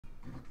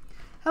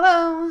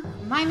Hello,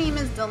 my name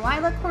is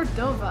Delilah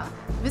Cordova,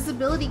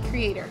 Visibility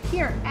Creator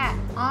here at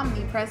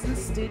Omnipresence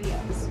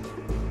Studios.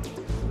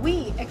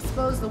 We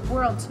expose the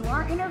world to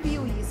our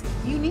interviewees'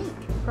 unique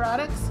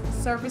products,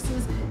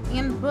 services,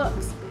 and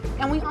books,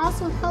 and we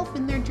also help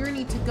in their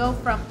journey to go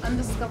from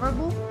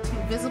undiscoverable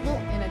to visible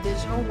in a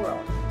digital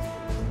world.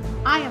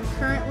 I am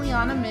currently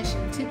on a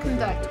mission to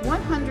conduct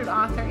 100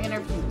 author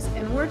interviews,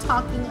 and we're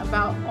talking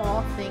about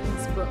all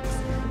things books,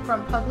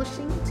 from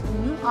publishing to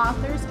new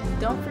authors, and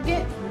don't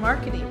forget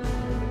marketing.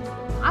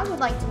 I would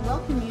like to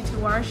welcome you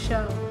to our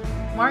show,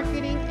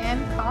 Marketing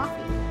and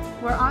Coffee,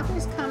 where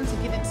authors come to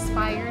get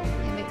inspired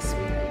and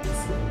experience.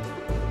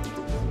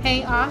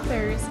 Hey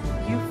authors,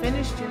 you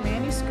finished your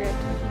manuscript.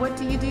 What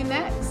do you do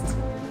next?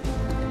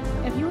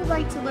 If you would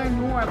like to learn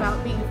more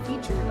about being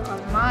featured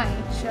on my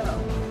show,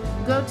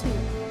 go to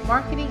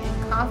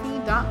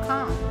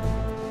marketingandcoffee.com.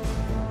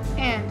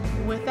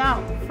 And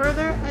without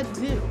further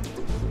ado,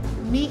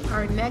 meet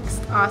our next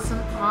awesome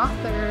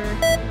author.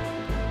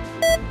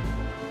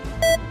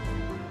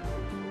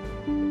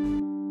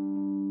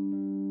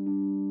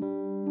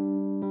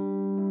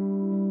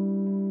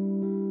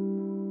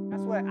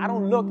 That's why I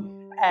don't look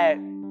at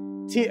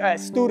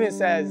students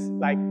as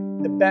like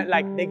the best,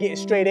 like they're getting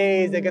straight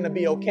A's, they're gonna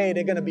be okay,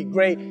 they're gonna be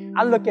great.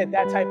 I look at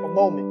that type of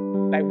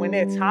moment, like when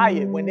they're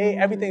tired, when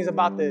everything's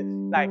about to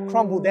like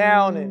crumble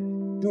down,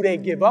 and do they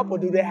give up, or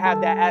do they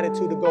have that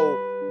attitude to go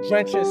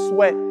drench in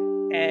sweat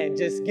and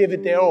just give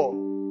it their all?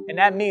 And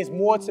that means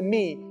more to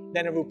me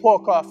than a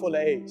report card full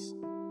of A's.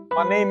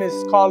 My name is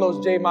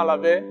Carlos J.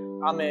 Malave.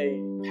 I'm a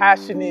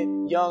passionate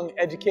young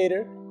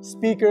educator,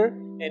 speaker,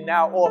 and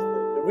now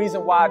author. The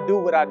reason why I do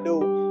what I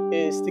do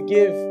is to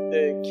give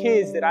the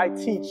kids that I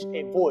teach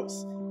a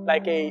voice,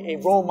 like a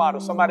role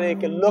model, somebody they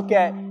can look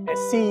at and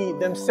see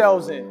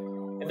themselves in.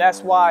 And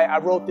that's why I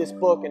wrote this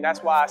book, and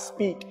that's why I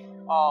speak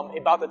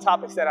about the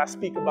topics that I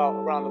speak about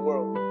around the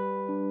world.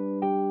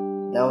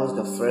 That was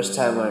the first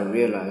time I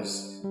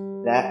realized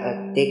that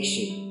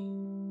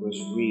addiction was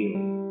real.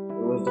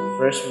 It was the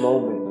first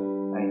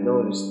moment I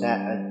noticed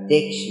that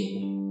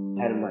addiction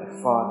had my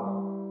father.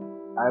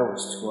 I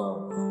was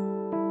 12.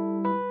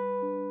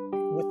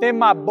 Within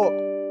my book,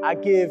 I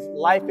give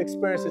life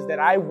experiences that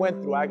I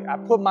went through. I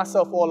put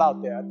myself all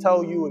out there. I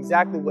tell you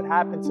exactly what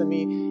happened to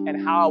me and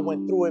how I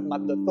went through it,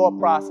 the thought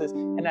process.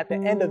 And at the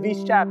end of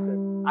each chapter,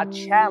 I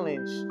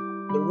challenge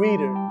the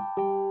reader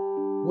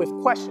with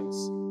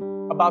questions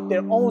about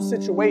their own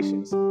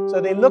situations.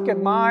 So they look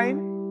at mine,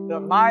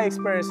 my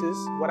experiences,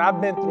 what I've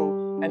been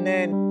through, and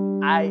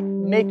then I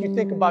make you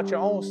think about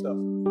your own stuff.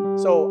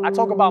 So I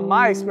talk about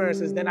my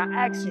experiences, then I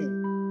ask you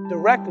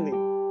directly,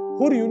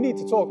 who do you need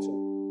to talk to?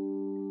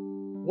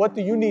 What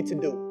do you need to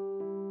do?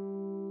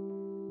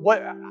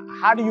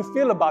 How do you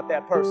feel about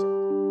that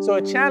person? So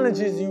it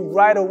challenges you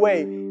right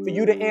away for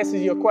you to answer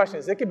your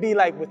questions. It could be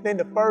like within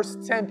the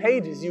first 10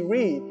 pages you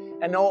read,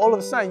 and all of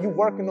a sudden you're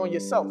working on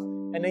yourself,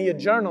 and then you're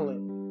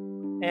journaling.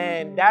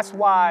 And that's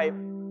why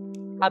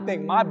I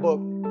think my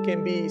book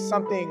can be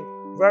something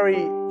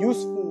very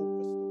useful.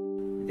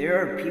 There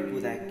are people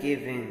that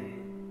give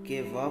in,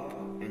 give up,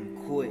 and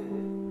quit.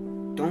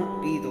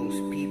 Don't be those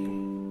people.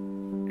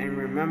 And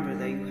remember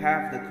that you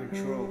have the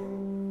control.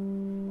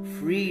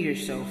 Free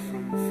yourself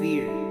from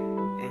fear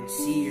and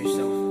see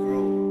yourself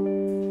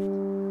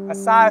grow.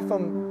 Aside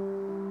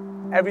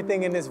from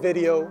everything in this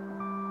video,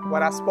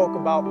 what I spoke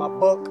about, my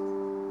book,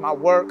 my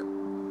work,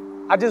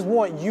 I just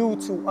want you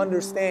to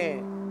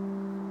understand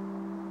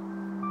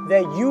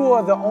that you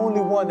are the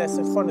only one that's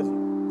in front of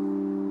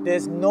you.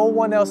 There's no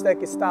one else that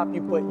can stop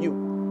you but you.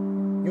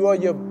 You are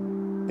your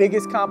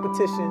biggest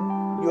competition.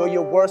 You are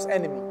your worst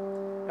enemy.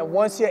 And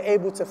once you're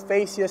able to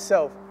face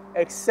yourself,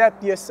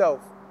 accept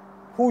yourself,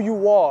 who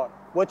you are,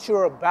 what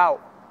you're about,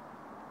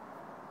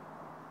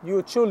 you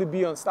will truly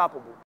be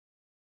unstoppable.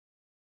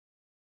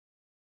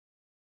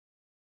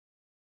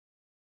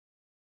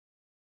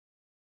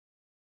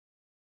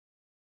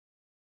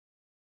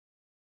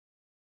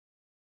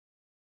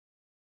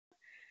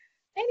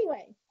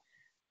 Anyway,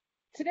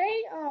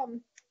 today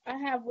I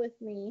have with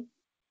me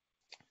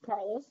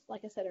Carlos,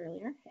 like I said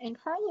earlier, and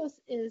Carlos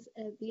is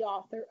the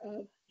author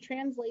of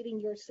Translating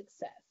Your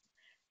Success.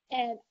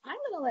 And I'm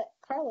going to let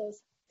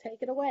Carlos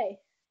take it away.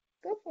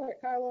 Go for it,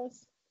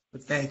 Carlos.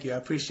 Well, thank you. I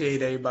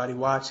appreciate everybody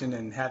watching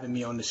and having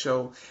me on the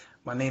show.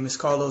 My name is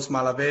Carlos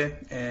Malave,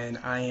 and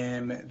I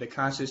am the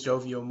Conscious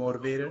Jovial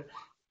Motivator.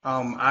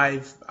 I'm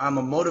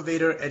a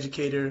motivator,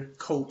 educator,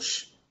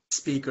 coach,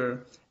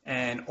 speaker,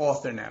 and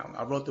author now.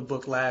 I wrote the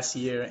book last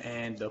year,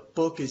 and the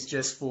book is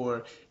just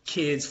for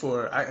kids.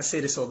 I say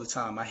this all the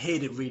time, I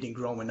hated reading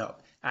growing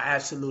up. I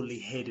absolutely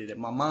hated it.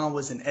 My mom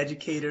was an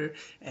educator,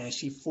 and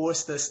she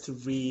forced us to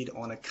read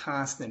on a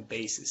constant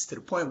basis, to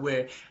the point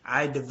where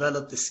I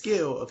developed the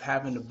skill of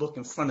having the book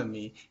in front of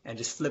me and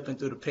just flipping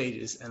through the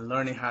pages and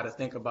learning how to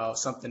think about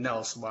something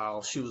else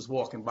while she was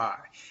walking by.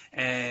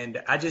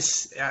 And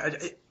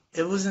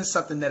it wasn't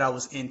something that I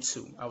was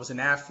into. I was an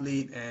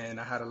athlete, and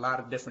I had a lot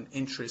of different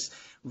interests.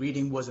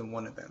 Reading wasn't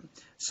one of them.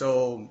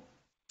 So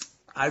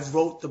I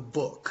wrote the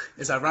book.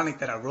 It's ironic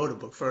that I wrote a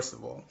book, first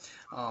of all.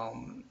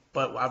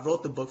 But I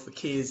wrote the book for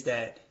kids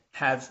that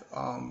have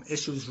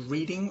issues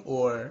reading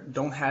or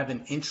don't have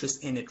an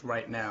interest in it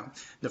right now.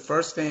 The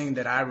first thing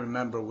that I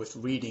remember with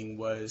reading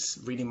was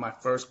reading my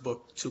first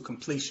book to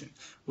completion,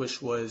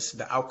 which was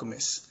The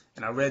Alchemist.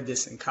 And I read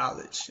this in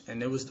college,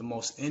 and it was the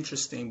most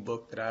interesting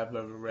book that I've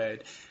ever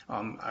read.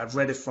 I've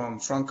read it from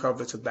front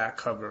cover to back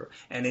cover,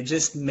 and it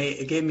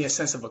gave me a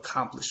sense of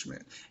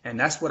accomplishment. And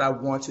that's what I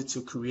wanted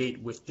to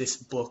create with this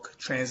book,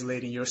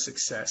 Translating Your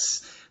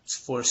Success,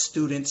 for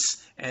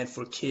students and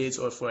for kids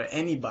or for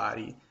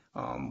anybody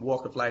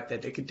walk of life,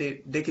 that they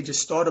could just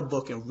start a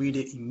book and read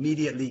it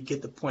immediately,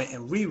 get the point,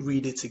 and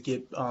reread it to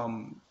get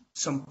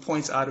some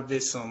points out of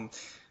it, some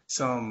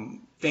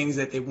things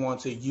that they want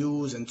to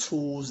use and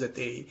tools that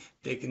they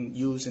can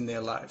use in their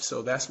life.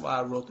 So that's why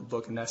I wrote the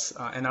book, and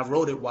I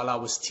wrote it while I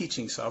was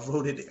teaching. So I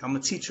wrote it. I'm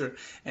a teacher,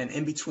 and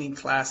in between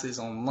classes,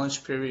 on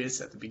lunch periods,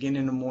 at the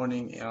beginning of the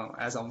morning,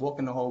 as I'm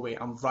walking the hallway,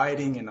 I'm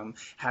writing, and I'm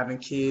having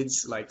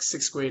kids like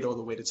 6th grade all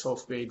the way to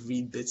 12th grade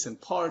read bits and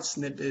parts,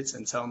 snippets,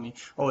 and tell me,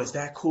 oh, is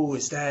that cool?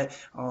 Is that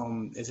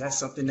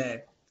something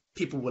that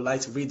people would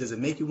like to read? Does it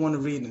make you want to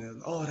read?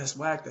 And oh, that's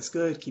whack. That's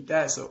good. Keep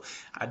that. So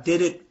I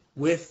did it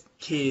with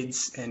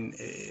kids, and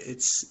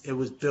it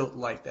was built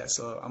like that.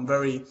 So I'm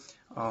very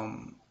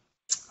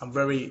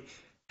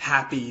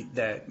happy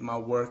that my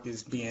work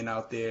is being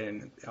out there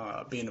and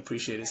being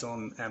appreciated. It's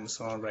on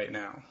Amazon right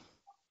now.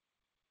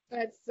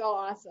 That's so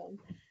awesome.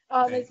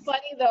 It's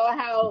funny though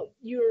how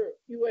you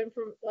went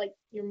from like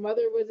your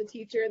mother was a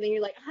teacher, and then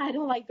you're like, I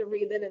don't like to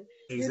read it, and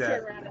you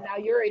turn around and now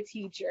you're a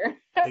teacher.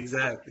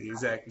 Exactly.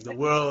 The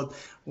world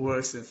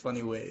works in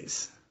funny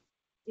ways.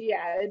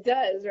 Yeah, it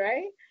does,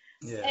 right?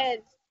 Yeah.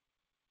 And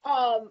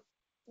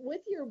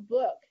with your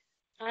book,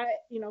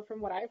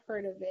 from what I've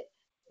heard of it,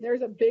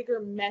 there's a bigger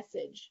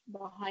message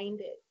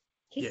behind it.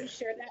 Can you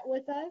share that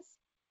with us?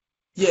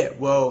 Yeah,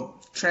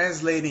 well,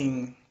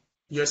 Translating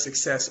Your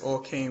Success all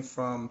came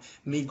from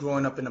me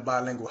growing up in a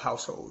bilingual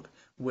household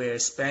where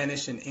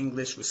Spanish and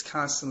English was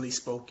constantly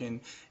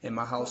spoken in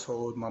my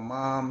household. My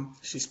mom,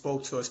 she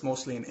spoke to us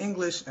mostly in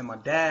English, and my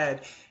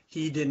dad,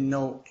 he didn't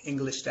know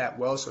English that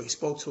well, so he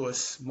spoke to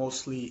us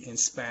mostly in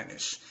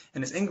Spanish.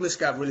 And his English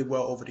got really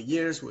well over the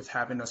years with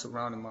having us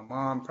around and my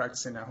mom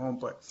practicing at home.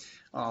 But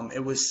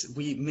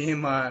me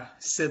and my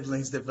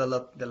siblings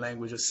developed the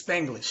language of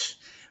Spanglish,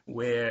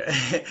 where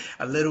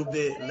a little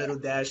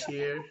dash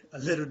here, a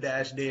little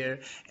dash there,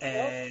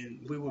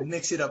 and we would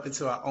mix it up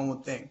into our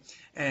own thing.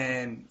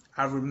 And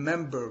I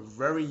remember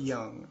very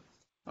young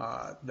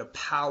the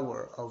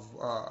power of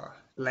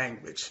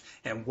language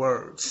and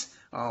words.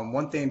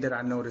 One thing that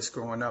I noticed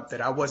growing up,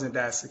 that I wasn't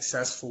that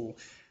successful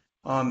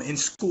in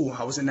school.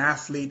 I was an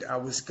athlete. I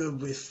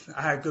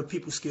had good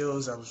people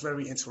skills. I was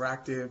very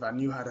interactive. I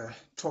knew how to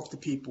talk to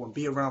people and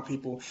be around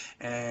people.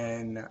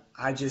 And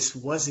I just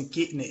wasn't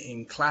getting it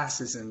in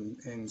classes and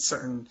in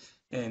certain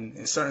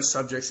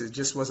subjects. It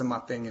just wasn't my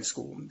thing in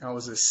school. I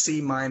was a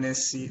C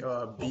minus,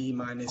 B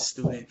minus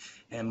student.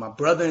 And my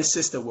brother and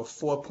sister were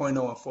 4.0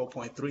 and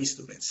 4.3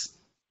 students.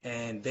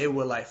 And they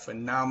were like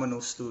phenomenal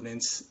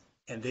students,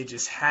 and they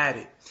just had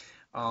it.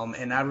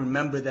 And I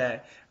remember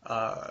that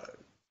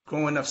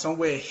growing up,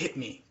 somewhere it hit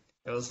me.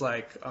 It was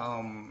like,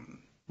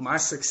 my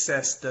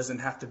success doesn't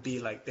have to be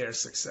like their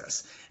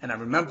success. And I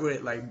remember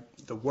it like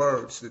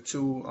the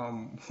two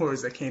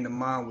words that came to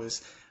mind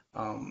was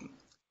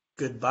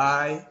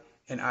goodbye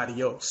and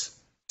adios.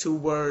 Two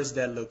words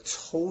that look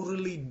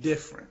totally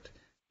different,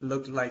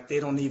 look like they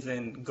don't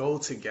even go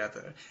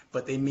together,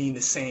 but they mean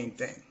the same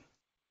thing.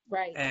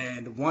 Right.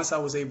 And once I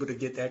was able to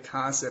get that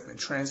concept and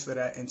transfer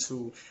that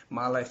into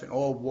my life in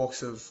all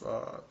walks of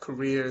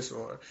careers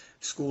or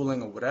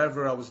schooling or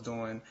whatever I was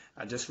doing,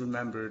 I just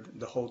remembered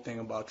the whole thing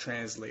about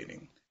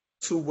translating.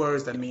 Two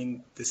words that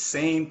mean the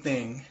same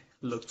thing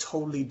look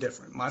totally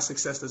different. My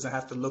success doesn't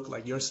have to look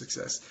like your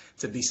success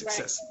to be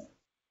successful. Right.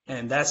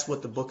 And that's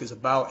what the book is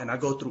about. And I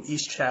go through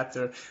each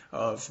chapter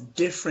of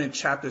different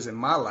chapters in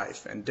my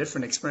life and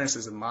different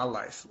experiences in my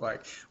life,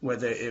 like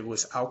whether it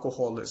was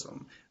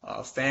alcoholism,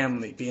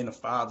 family, being a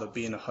father,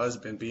 being a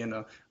husband, being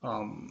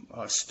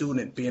a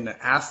student, being an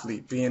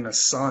athlete, being a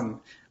son.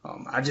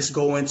 I just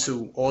go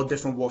into all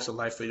different walks of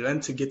life for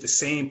them to get the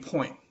same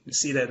point. You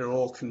see that it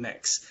all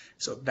connects.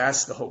 So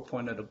that's the whole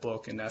point of the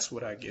book, and that's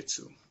what I get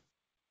to.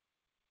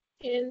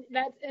 And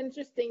that's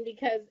interesting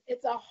because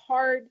it's a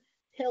hard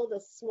pill to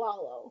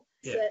swallow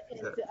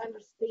to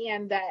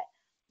understand that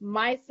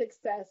my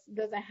success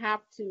doesn't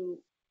have to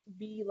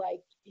be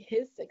like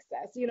his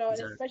success, and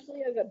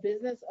especially as a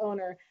business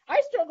owner,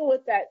 I struggle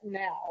with that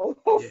now.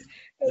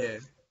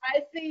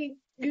 I think,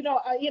 and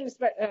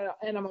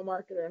I'm a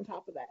marketer on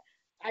top of that.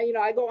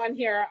 I go on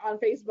here on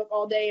Facebook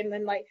all day and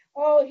then like,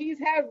 oh, he's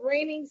had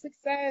reigning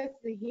success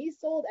and he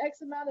sold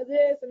X amount of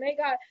this and they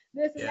got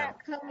this and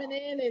that coming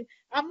in. And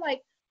I'm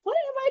like, what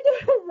am I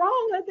doing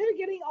wrong that they're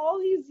getting all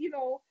these,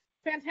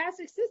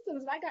 fantastic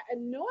systems? And I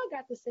know I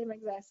got the same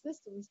exact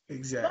systems.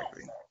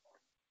 Exactly.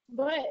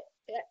 But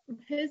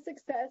his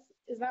success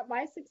is not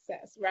my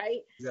success, right?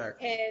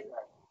 Exactly. And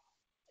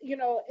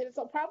it's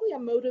probably a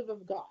motive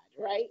of God,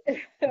 right?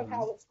 Of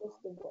how it's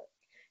supposed to work.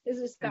 It's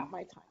just not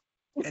my time.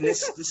 And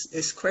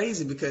it's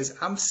crazy because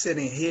I'm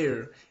sitting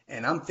here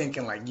and I'm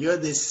thinking like you're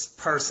this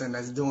person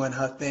that's doing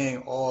her thing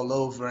all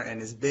over and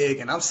is big,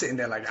 and I'm sitting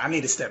there like I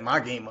need to step my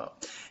game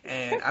up.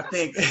 And I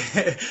think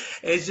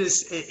it's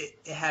just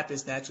it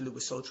happens naturally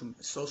with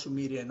social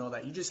media and all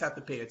that. You just have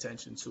to pay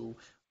attention to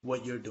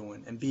what you're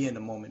doing and be in the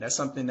moment. That's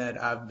something that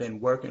I've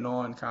been working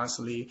on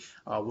constantly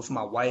with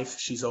my wife.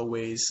 She's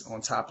always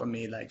on top of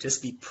me, like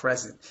just be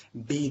present,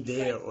 be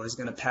there, or it's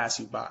gonna pass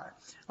you by.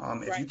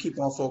 If you keep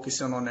on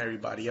focusing on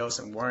everybody else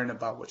and worrying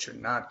about what you're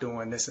not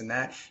doing, this and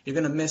that, you're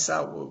gonna miss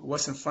out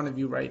what's in front of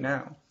you right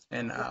now.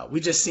 And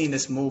we just seen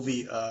this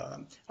movie,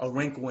 A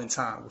Wrinkle in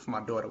Time, with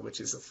my daughter, which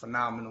is a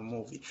phenomenal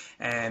movie.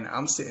 And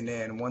I'm sitting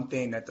there, and one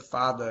thing that the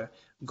father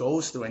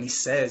goes through and he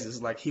says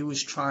is like he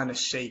was trying to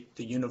shake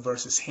the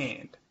universe's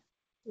hand.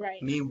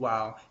 Right.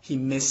 Meanwhile, he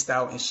missed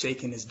out in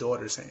shaking his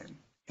daughter's hand,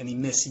 and he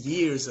missed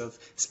years of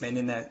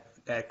spending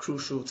that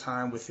crucial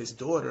time with his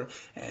daughter.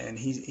 And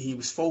he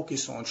was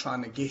focused on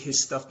trying to get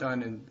his stuff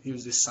done, and he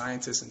was this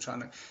scientist and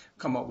trying to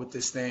come up with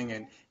this thing,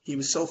 and he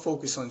was so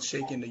focused on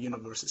shaking the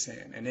universe's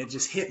hand, and it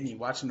just hit me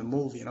watching the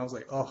movie, and I was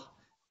like, oh,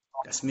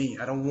 that's me.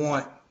 I don't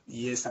want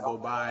years to go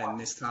by and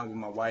miss time with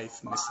my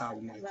wife, miss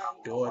time with my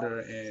daughter,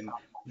 and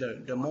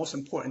the most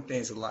important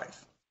things of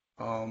life.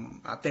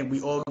 I think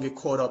we all get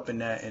caught up in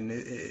that, and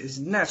it's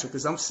natural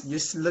because I'm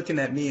just looking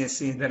at me and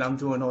seeing that I'm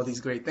doing all these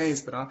great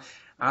things, but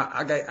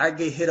I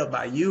get hit up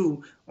by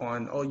you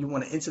on, oh, you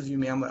want to interview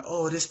me? I'm like,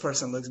 oh, this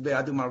person looks big.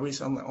 I do my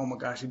research. I'm like, oh my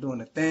gosh, you're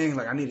doing a thing.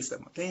 Like I need to step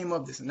my game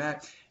up, this and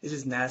that. It's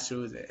just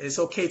natural. It's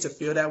okay to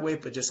feel that way,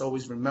 but just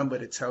always remember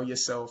to tell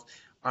yourself,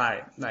 all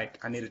right, like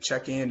I need to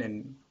check in,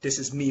 and this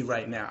is me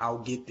right now. I'll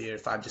get there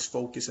if I just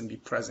focus and be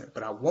present,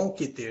 but I won't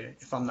get there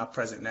if I'm not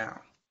present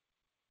now.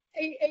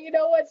 And you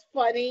know what's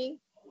funny,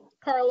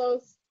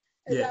 Carlos,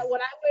 is Yeah. that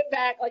when I went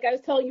back, like I was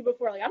telling you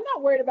before, like I'm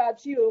not worried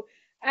about you.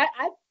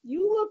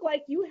 You look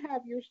like you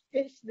have your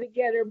fish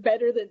together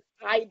better than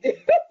I do,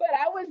 but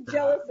I was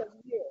jealous of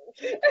you.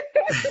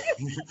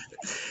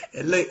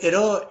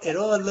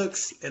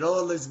 It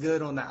all looks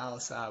good on the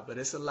outside, but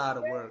it's a lot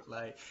of work.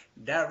 Like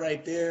that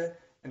right there,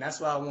 and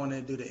that's why I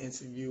wanted to do the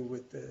interview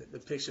with the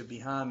picture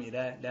behind me.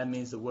 That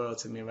means the world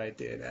to me right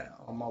there.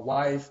 That my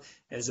wife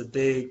is a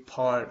big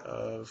part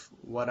of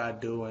what I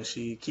do, and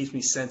she keeps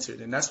me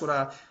centered. And that's what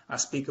I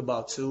speak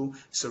about too.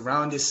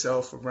 Surround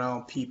yourself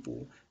around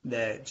people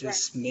that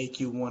just make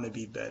you want to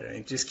be better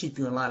and just keep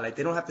you in line. Like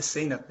they don't have to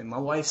say nothing. My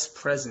wife's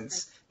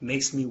presence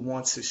makes me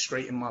want to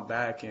straighten my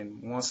back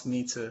and wants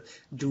me to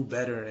do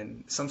better.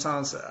 And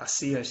sometimes I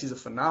see her, she's a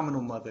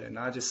phenomenal mother, and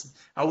I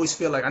always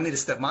feel like I need to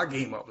step my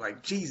game up,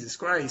 like Jesus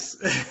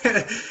Christ.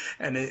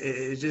 And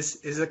it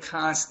just is a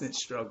constant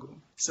struggle.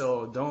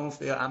 So don't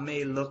feel, I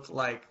may look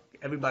like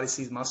everybody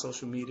sees my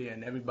social media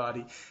and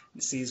everybody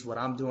sees what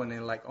I'm doing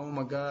and like, oh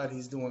my God,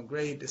 he's doing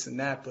great, this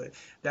and that. But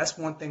that's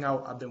one thing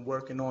I've been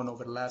working on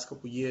over the last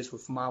couple of years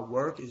with my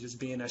work, is just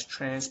being as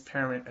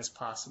transparent as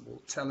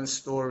possible, telling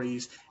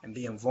stories and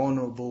being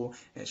vulnerable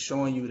and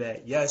showing you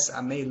that, yes,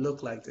 I may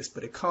look like this,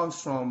 but it comes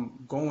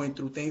from going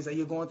through things that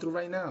you're going through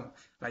right now,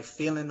 like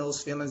feeling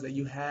those feelings that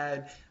you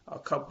had a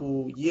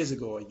couple years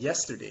ago or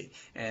yesterday.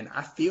 And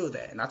I feel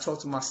that, and I talk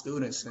to my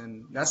students,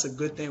 and that's a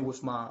good thing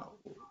with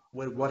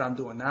what I'm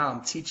doing now.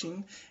 I'm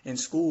teaching in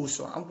school,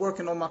 so I'm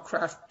working on my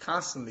craft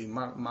constantly.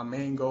 My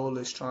main goal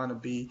is trying to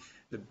be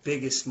the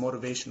biggest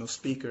motivational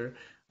speaker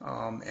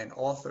and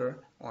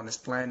author on this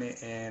planet,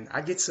 and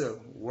I get to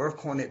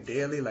work on it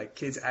daily. Like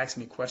kids ask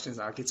me questions,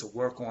 I get to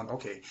work on,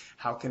 okay,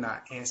 how can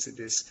I answer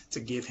this to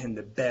give him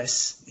the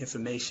best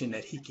information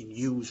that he can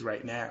use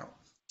right now?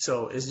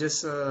 So it's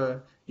just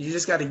you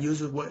just got to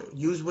use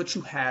what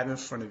you have in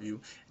front of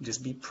you, and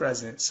just be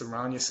present.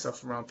 Surround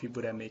yourself around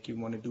people that make you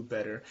want to do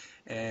better,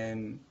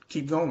 and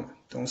keep going.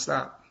 Don't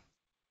stop.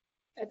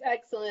 That's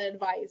excellent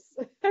advice.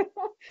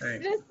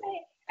 Thank Just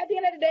say, at the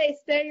end of the day,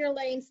 stay in your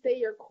lane, stay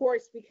your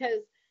course,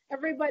 because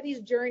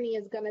everybody's journey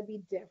is going to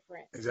be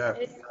different.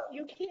 Exactly. And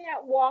you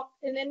can't walk,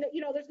 and then,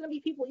 there's going to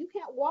be people, you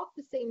can't walk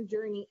the same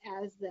journey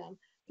as them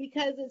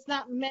because it's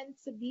not meant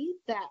to be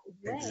that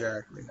way.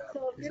 Exactly.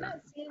 So if you're not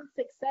seeing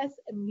success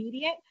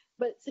immediate,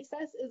 but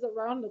success is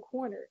around the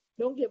corner,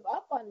 don't give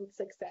up on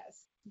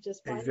success.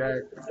 Just find ways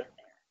to get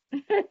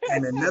there.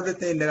 And another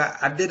thing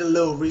that I did a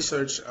little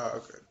research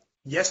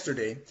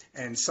yesterday,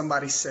 and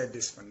somebody said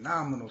this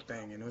phenomenal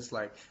thing, and it was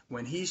like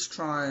when he was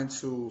trying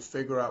to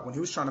figure out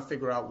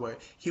what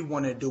he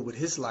wanted to do with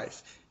his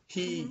life,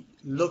 he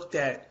looked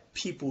at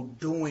people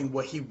doing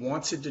what he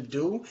wanted to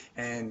do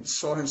and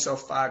saw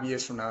himself 5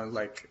 years from now,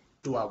 like,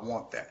 do I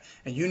want that?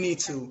 And you need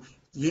to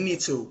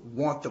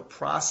want the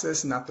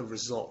process, not the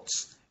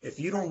results. If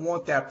you don't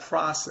want that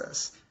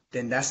process,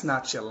 then that's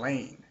not your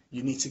lane.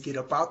 You need to get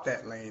up out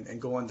that lane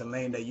and go in the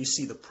lane that you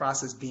see the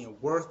process being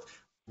worthwhile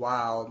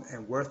while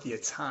and worth your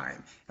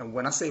time. And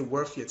when I say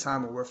worth your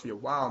time or worth your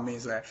while, it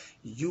means that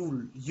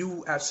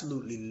you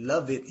absolutely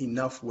love it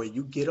enough where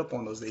you get up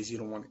on those days you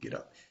don't want to get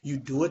up. You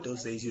do it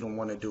those days you don't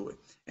want to do it.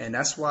 And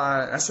that's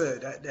why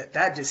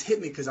that just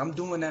hit me, because I'm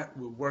doing that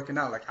with working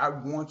out. Like, I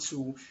want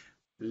to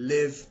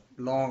live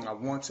long. I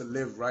want to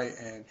live right.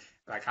 And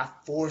like, I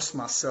force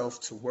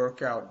myself to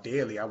work out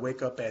daily. I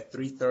wake up at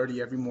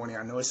 3:30 every morning.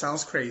 I know it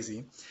sounds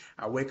crazy.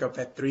 I wake up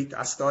at 3.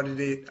 I started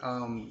it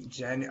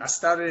I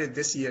started it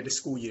this year, this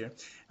school year.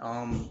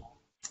 And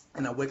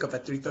I wake up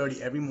at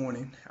 3:30 every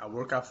morning. I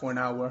work out for an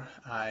hour.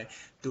 I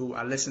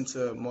listen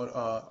to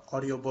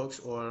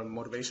audiobooks or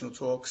motivational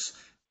talks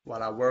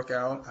while I work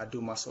out. I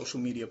do my social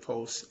media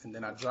posts, and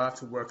then I drive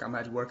to work. I'm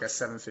at work at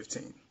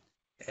 7:15.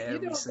 You're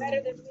doing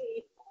better than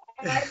me.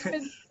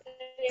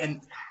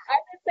 And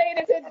I've been saying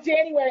it since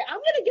January.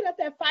 I'm gonna get up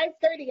at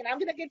 5:30 and I'm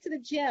gonna get to the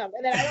gym,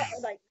 and then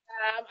I'm like,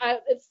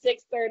 it's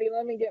 6:30.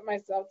 Let me get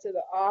myself to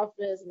the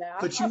office now.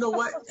 But you know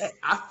what?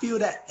 I feel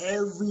that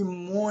every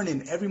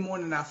morning. Every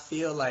morning I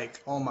feel like,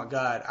 oh my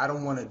God, I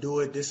don't want to do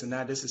it. This and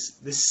that.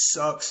 This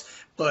sucks.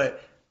 But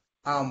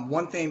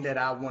one thing that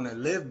I want to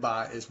live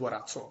by is what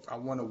I talk. I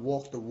want to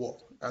walk the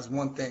walk. That's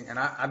one thing. And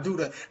I do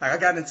that. Like, I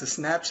got into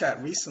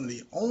Snapchat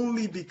recently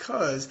only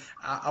because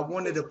I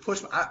wanted to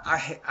push.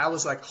 I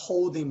was like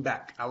holding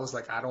back. I was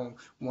like, I don't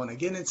want to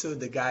get into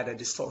the guy that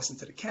just talks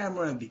into the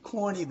camera and be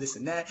corny, this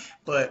and that.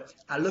 But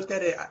I looked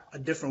at it a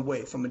different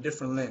way, from a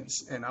different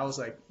lens. And I was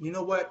like, you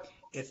know what?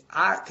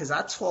 Because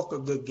I talk a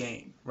good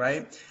game,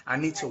 right? I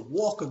need to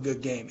walk a good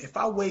game. If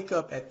I wake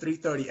up at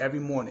 3:30 every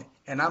morning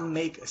and I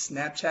make a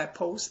Snapchat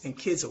post and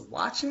kids are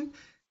watching,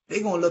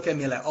 they're gonna look at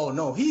me like, oh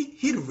no,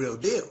 he the real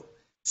deal.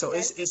 So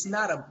it's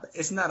not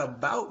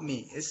about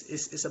me.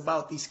 It's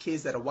about these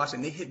kids that are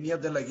watching. They hit me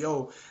up. They're like,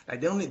 yo, like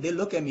they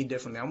look at me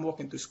differently. I'm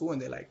walking through school and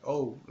they're like,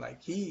 oh,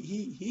 like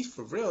he's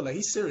for real. Like,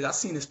 he's serious. I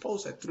seen his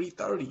post at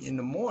 3:30 in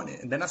the morning,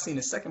 and then I seen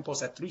his second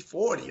post at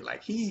 3:40.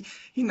 Like, he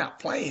not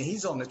playing.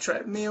 He's on the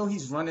treadmill.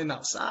 He's running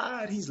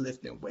outside. He's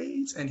lifting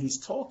weights, and he's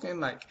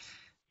talking like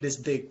this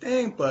big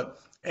thing.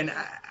 And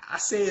I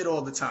say it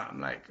all the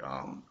time. Like,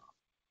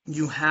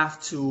 you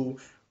have to.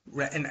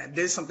 And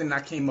there's something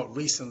that came up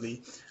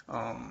recently.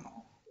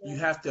 You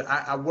have to.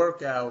 I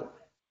work out.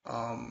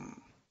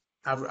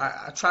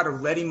 I try to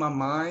ready my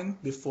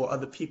mind before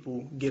other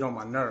people get on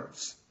my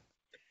nerves.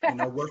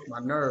 Work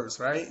my nerves,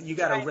 right? You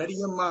got to ready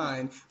your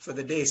mind for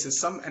the day.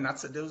 And I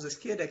said, there was this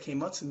kid that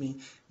came up to me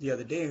the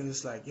other day and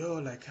was like, yo,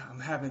 like, I'm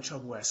having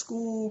trouble at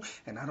school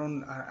and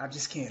I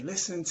just can't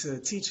listen to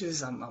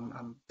teachers.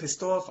 I'm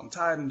pissed off. I'm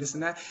tired and this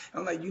and that.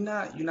 And I'm like,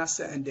 you're not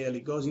setting daily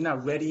goals. You're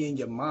not readying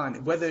your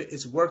mind, whether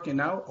it's working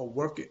out or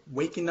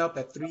waking up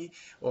at 3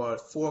 or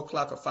 4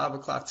 o'clock or 5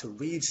 o'clock to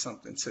read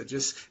something, to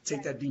just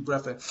take that deep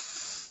breath and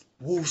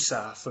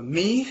woosah. For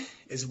me,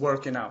 is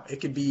working out. It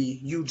could be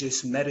you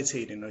just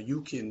meditating, or you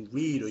can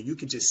read, or you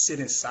can just sit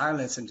in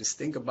silence and just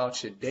think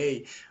about your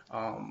day.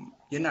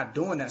 You're not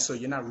doing that, so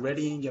you're not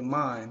readying your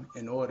mind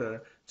in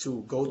order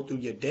to go through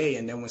your day.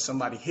 And then when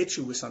somebody hits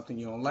you with something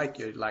you don't like,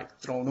 you're like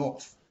thrown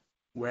off.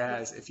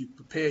 Whereas if you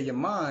prepare your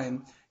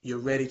mind, you're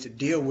ready to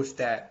deal with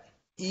that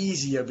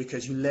easier,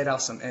 because you let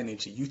out some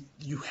energy.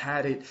 You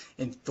had it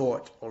in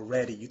thought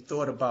already. You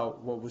thought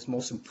about what was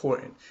most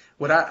important.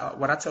 What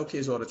I tell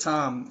kids all the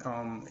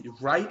time, you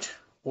write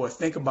or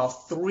think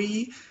about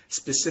 3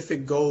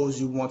 specific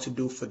goals you want to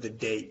do for the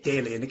day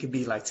daily. And it could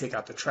be like, take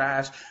out the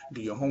trash,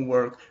 do your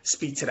homework,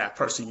 speak to that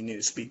person you need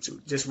to speak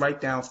to. Just write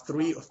down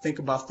 3 or think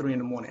about 3 in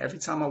the morning. Every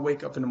time I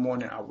wake up in the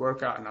morning, I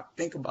work out and I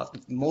think about the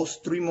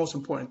 3 most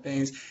important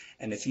things.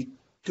 And if you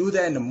do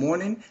that in the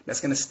morning,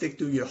 that's going to stick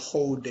through your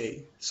whole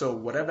day. So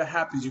whatever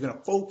happens, you're going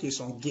to focus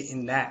on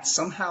getting that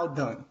somehow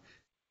done.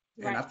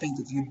 Right. And I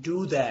think if you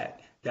do that,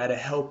 that'll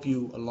help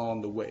you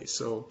along the way.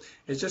 So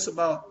it's just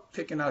about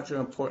picking out your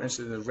importance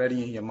and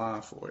readying your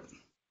mind for it.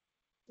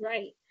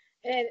 Right.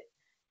 And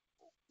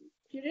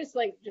you're just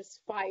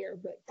fire,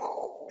 but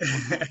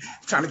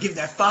trying to give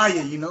that fire,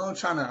 I'm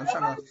trying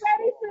to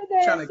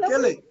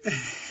kill it.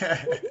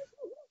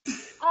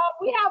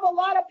 We have a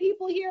lot of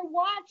people here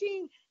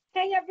watching.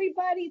 Hey,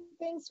 everybody,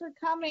 thanks for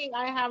coming.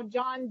 I have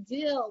John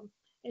Dill,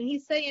 and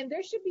he's saying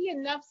there should be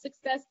enough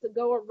success to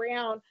go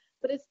around,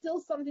 but it's still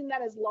something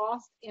that is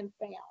lost and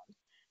found.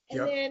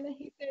 And then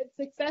he said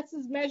success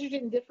is measured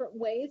in different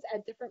ways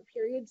at different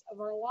periods of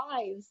our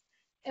lives.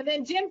 And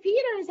then Jim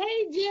Peters,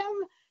 hey,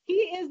 Jim, he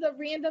is the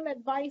random rider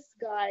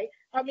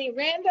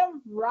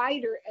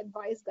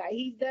advice guy.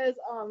 He does,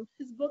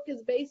 his book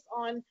is based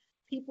on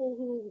people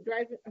who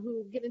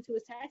get into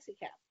his taxi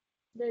cab.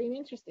 Very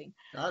interesting.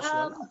 Gosh,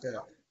 I like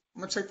that. I'm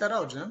going to check that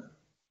out, Jim.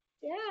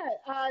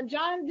 Yeah.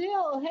 John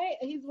Dill, hey,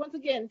 he's once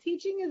again,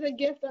 teaching is a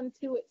gift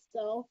unto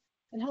itself,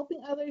 and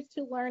helping others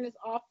to learn is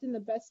often the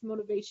best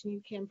motivation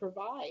you can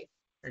provide.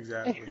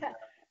 Exactly.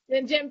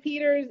 Then Jim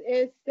Peters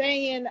is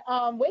saying,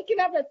 waking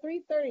up at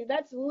 3:30,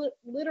 that's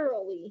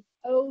literally,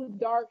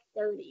 dark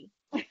 30.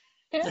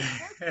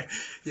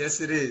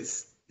 Yes, it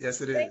is.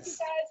 Yes, it is. Thank you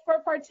guys for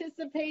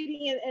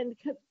participating and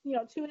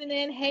tuning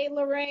in. Hey,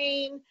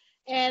 Lorraine.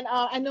 And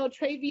I know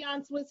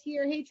Traviance was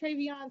here. Hey,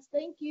 Traviance,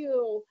 thank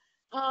you.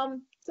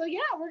 So yeah,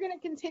 we're gonna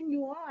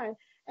continue on.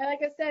 And like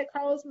I said,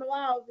 Carlos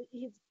Malave,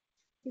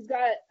 he's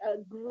got a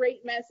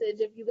great message.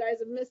 If you guys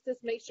have missed this,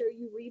 make sure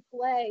you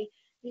replay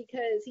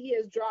because he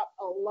has dropped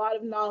a lot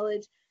of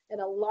knowledge and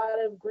a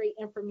lot of great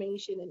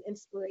information and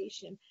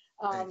inspiration.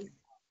 Thank Um, you.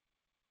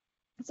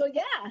 so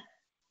yeah,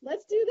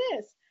 let's do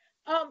this.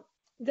 Um,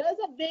 does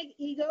a big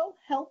ego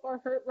help or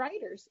hurt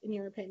writers, in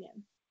your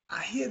opinion?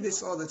 I hear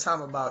this all the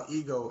time about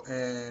ego,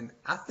 and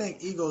I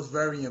think ego is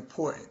very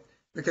important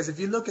because if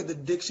you look at the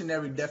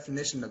dictionary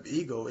definition of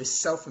ego,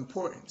 it's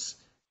self-importance.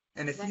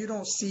 And if Right. you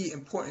don't see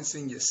importance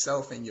in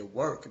yourself and your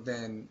work,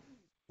 then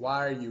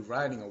why are you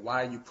writing or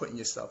why are you putting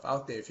yourself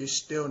out there? If you're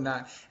still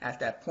not at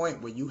that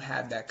point where you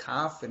have that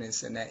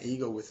confidence and that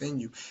ego within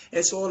you,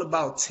 it's all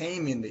about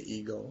taming the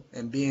ego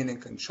and being in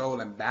control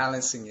and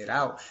balancing it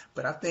out.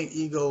 But I think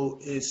ego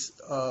is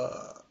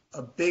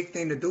a big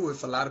thing to do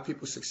with a lot of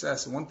people's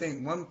success.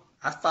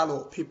 I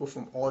follow people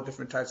from all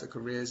different types of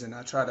careers, and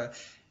I try to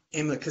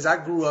emulate because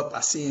I grew up.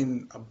 I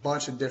seen a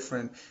bunch of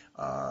different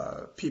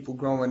people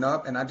growing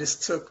up, and I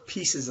just took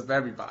pieces of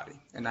everybody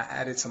and I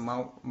added to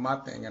my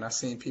thing. And I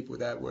seen people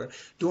that were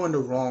doing the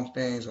wrong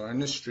things or in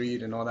the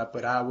street and all that,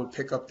 but I would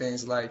pick up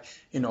things like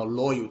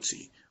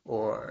loyalty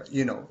or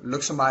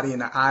look somebody in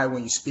the eye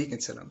when you're speaking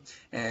to them.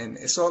 And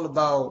it's all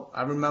about.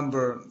 I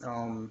remember.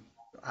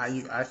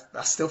 I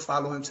still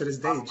follow him to this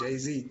day,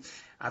 Jay-Z.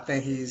 I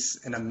think he's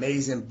an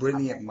amazing,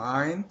 brilliant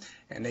mind.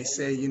 And they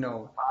say,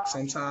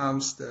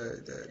 sometimes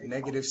the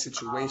negative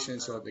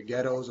situations or the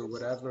ghettos or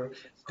whatever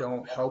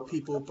don't help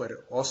people, but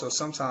also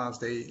sometimes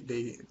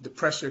the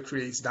pressure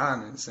creates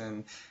diamonds.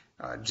 And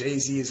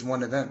Jay-Z is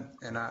one of them.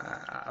 And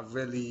I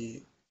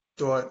really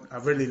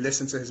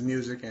listened to his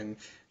music and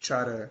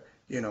try to,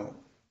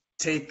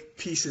 take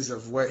pieces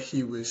of what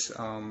he was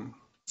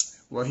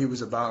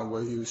about and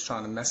what he was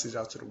trying to message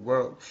out to the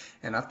world.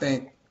 And I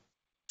think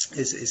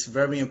it's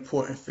very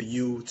important for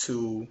you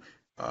to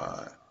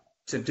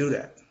do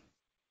that.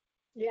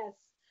 Yes,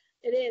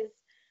 it is.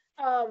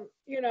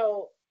 You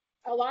know,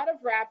 a lot of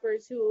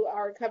rappers who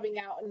are coming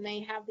out and they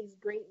have these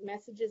great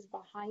messages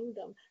behind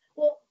them.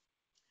 Well,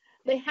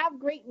 they have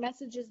great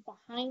messages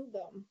behind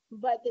them,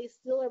 but they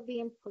still are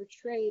being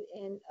portrayed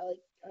in, like,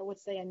 I would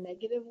say, a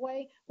negative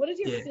way. What is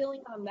your Yeah,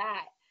 feeling on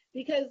that?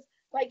 Because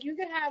like you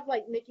could have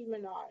like Nicki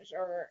Minaj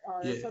or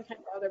yeah, some type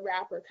of other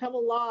rapper come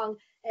along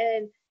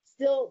and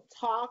still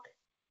talk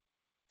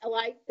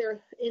like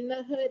they're in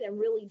the hood and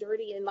really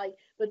dirty and like,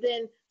 but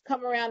then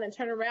come around and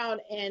turn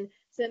around and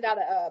send out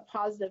a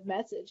positive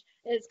message.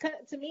 And it's kind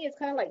of, to me, it's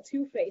kind of like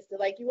two-faced.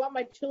 Like, you want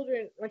my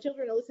children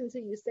to listen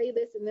to you say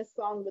this in this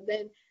song, but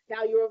then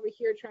now you're over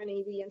here trying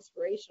to be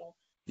inspirational.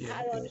 yeah,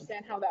 I don't yeah.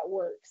 understand how that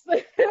works.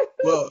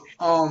 Well,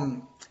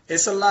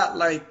 it's a lot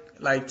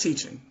like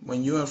teaching.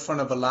 When you're in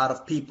front of a lot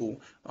of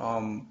people,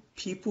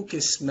 people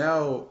can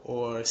smell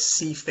or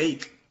see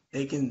fake.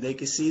 They can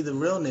see the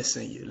realness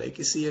in you. They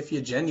can see if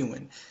you're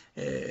genuine,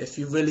 if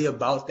you're really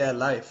about that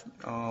life.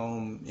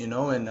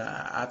 And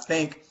I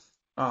think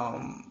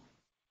um,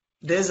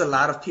 there's a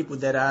lot of people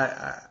that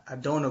I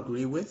don't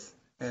agree with,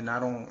 and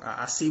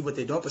I see what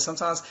they're doing, but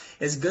sometimes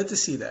it's good to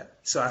see that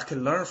so I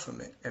can learn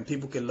from it and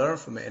people can learn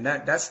from it. And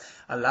that's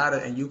a lot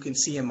of, and you can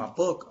see in my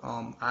book,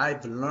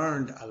 I've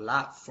learned a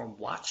lot from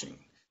watching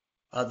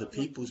other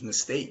people's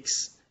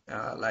mistakes,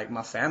 like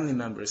my family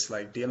members,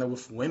 like dealing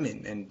with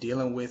women and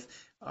dealing with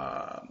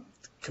uh,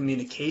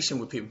 communication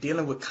with people,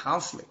 dealing with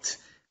conflict.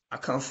 I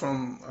come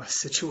from a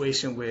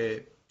situation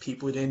where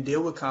people didn't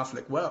deal with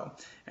conflict well,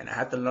 and I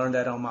had to learn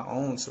that on my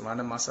own,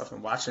 surrounding myself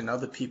and watching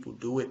other people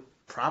do it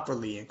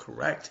properly and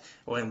correct,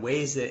 or in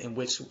ways that in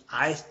which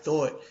I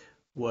thought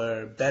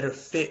were better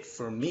fit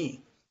for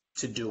me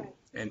to do Right.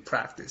 and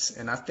practice.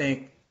 And I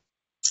think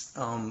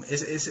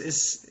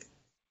it's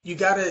you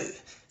gotta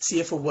see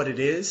it for what it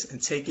is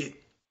and take it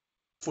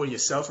for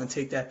yourself and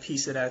take that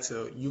piece of that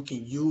so you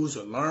can use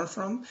or learn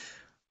from.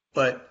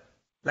 But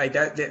like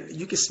that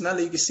you can smell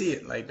it, you can see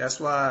it. Like that's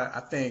why I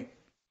think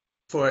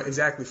for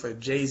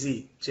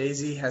Jay-Z,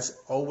 Jay-Z has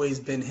always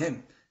been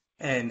him.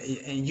 And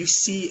you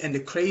see, and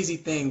the crazy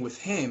thing with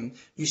him,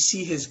 you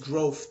see his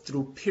growth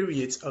through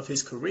periods of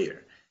his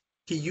career.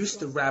 He used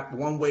to rap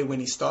one way when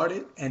he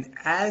started, and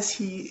as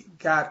he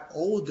got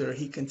older,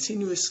 he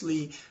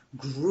continuously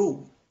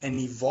grew and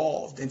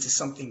evolved into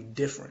something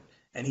different.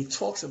 And he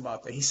talks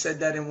about that. He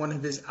said that in one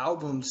of his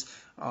albums,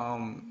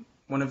 one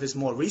of his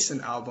more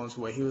recent albums,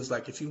 where he was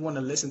like, if you want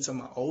to listen to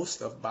my old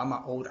stuff, buy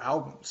my old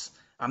albums.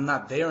 I'm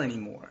not there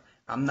anymore.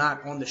 I'm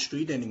not on the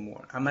street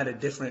anymore. I'm at a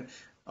different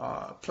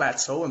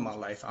plateau in my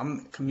life.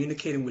 I'm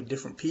communicating with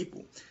different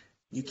people.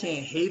 You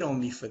can't hate on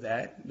me for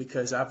that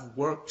because I've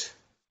worked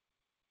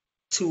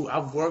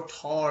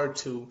hard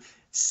to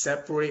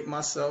separate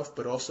myself,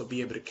 but also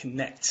be able to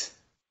connect,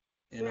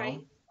 you know,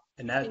 Right.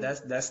 and And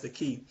that's the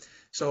key.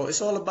 So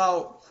it's all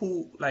about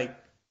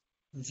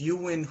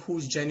viewing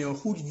who's genuine,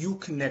 who do you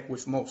connect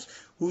with most,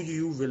 who do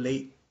you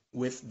relate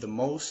with the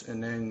most,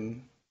 and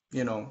then,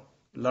 you know,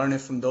 learning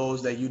from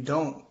those that you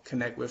don't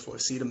connect with or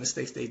see the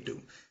mistakes they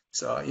do.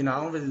 So, I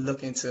don't really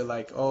look into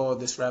like, oh,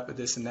 this rapper,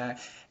 this and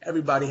that.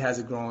 Everybody has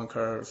a growing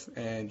curve,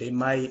 and they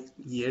might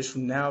years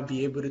from now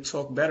be able to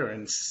talk better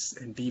and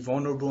be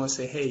vulnerable and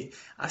say, hey,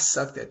 I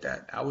sucked at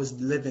that. I was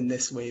living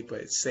this way,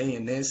 but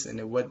saying this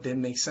and what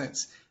didn't make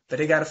sense. But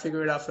they got to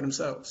figure it out for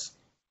themselves.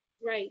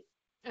 Right.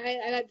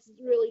 That's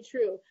really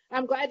true.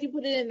 I'm glad you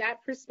put it in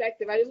that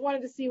perspective. I just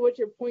wanted to see what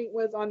your point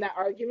was on that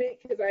argument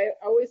because I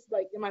always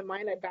like in my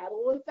mind I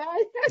battle with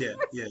that. Yeah.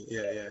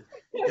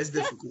 It's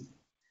difficult.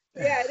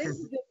 Yeah, it is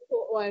a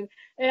difficult one,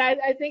 and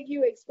I think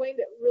you explained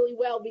it really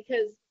well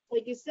because,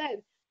 like you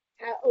said,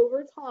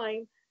 over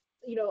time,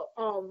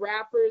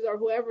 rappers or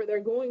whoever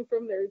they're going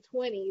from their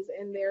 20s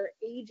and they're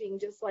aging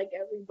just like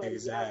everybody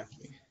else.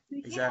 Exactly. So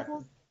you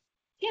Exactly.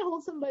 can't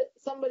hold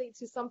somebody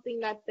to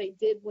something that they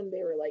did when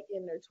they were like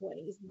in their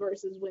 20s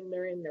versus when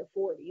they're in their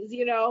 40s.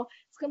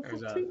 It's completely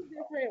Exactly. two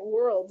different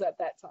worlds at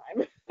that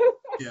time.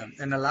 Yeah,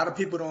 and a lot of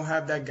people don't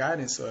have that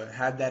guidance or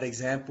have that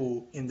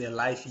example in their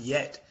life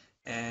yet.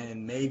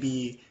 And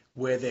maybe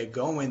where they're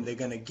going, they're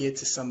gonna get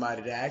to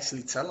somebody to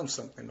actually tell them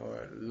something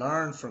or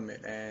learn from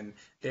it, and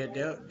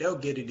they'll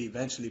get it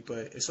eventually.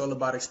 But it's all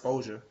about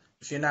exposure.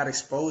 If you're not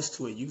exposed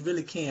to it, you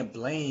really can't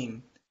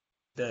blame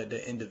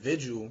the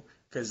individual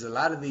because a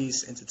lot of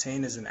these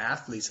entertainers and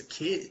athletes are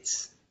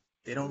kids.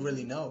 They don't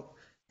really know.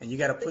 And you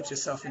got to put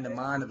yourself in the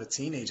mind of a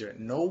teenager.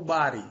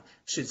 Nobody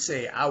should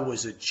say I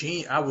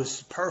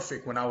was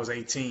perfect when I was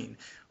 18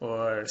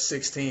 or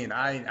 16.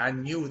 I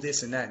knew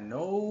this and that.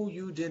 No,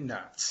 you did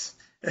not.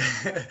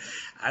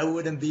 I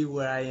wouldn't be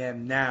where I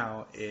am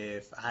now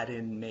if I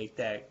didn't make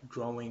that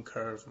growing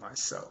curve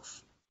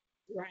myself.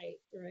 Right,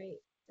 right,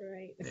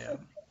 right. Yeah.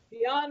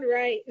 Beyond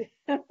right.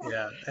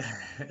 Yeah.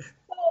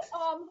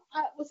 So,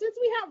 well, since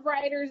we have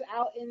writers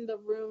out in the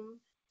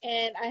room,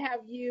 and I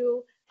have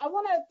you, I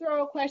want to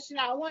throw a question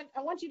out.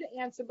 I want you to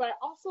answer, but I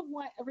also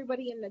want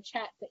everybody in the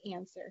chat to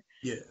answer.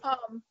 Yeah.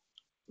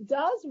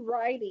 Does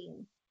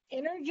writing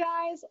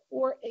energize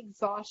or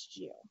exhaust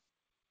you?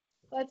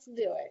 Let's do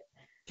it.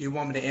 Do you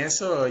want me to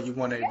answer or you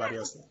want everybody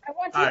else to? I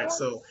want All you. right,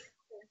 so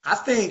I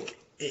think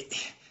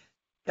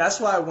that's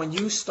why when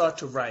you start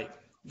to write,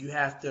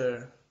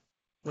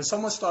 when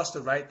someone starts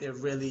to write, they're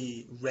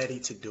really ready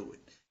to do it.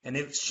 And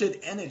it should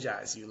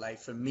energize you. Like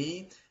for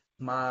me,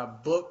 my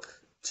book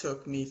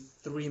took me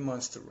 3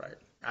 months to write.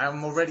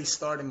 I'm already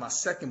starting my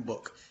second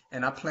book,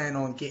 and I plan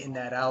on getting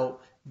that out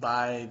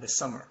by the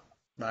summer.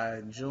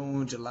 By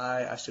June,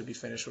 July, I should be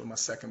finished with my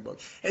second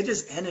book. It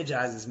just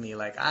energizes me.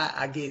 Like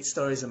I get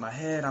stories in my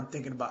head.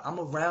 I'm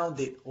around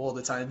it all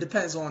the time. It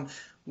depends on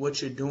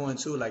what you're doing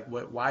too, like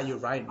why you're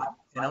writing it.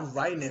 And I'm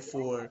writing it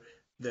for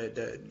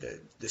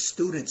the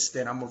students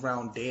that I'm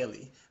around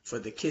daily, for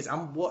the kids.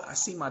 I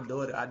see my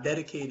daughter. I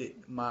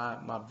dedicated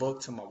my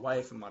book to my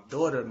wife and my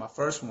daughter, my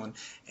first one,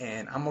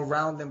 and I'm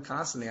around them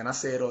constantly. And I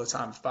say it all the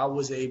time. If I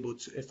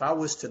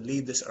was to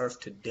leave this earth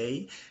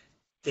today,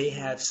 they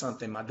have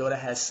something. My daughter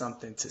has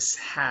something to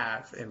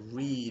have and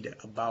read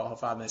about her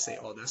father and say,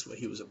 "Oh, that's what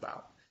he was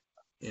about."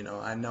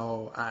 I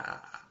know.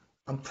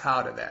 I'm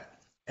proud of that.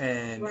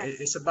 And Right.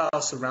 it's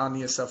about surrounding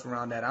yourself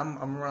around that.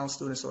 I'm around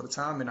students all the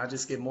time, and I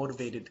just get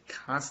motivated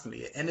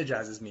constantly. It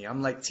energizes me.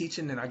 I'm like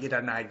teaching, and I get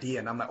an idea,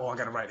 and I'm like, oh, I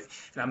gotta write it.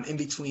 And I'm in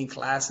between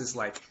classes,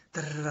 like,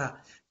 da da da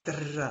da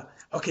da da.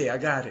 Okay, I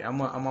got it. I'm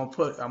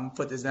gonna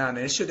put this down,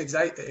 and it should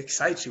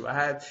excite you. I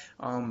had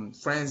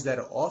friends that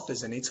are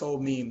authors, and they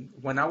told me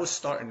when I was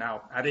starting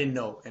out, I didn't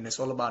know, and it's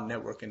all about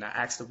networking. I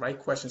asked the right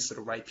questions to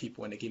the right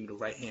people, and they gave me the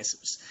right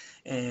answers.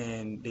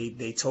 And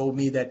they told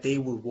me that they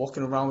were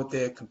walking around with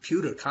their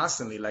computer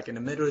constantly, like in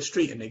the middle of the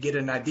street, and they get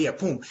an idea,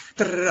 boom,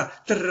 da-da-da,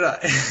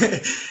 da-da-da.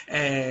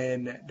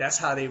 And that's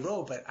how they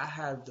roll. But I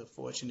have the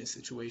fortunate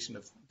situation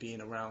of being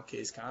around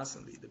kids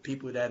constantly. The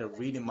people that are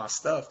reading my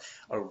stuff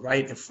are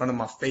right in front of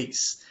my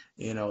face,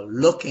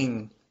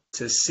 looking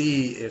to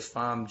see if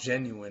I'm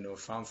genuine or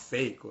if I'm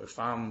fake or if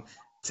I'm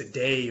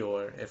today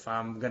or if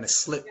I'm gonna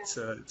slip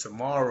to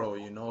tomorrow,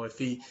 if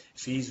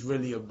he's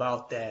really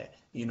about that,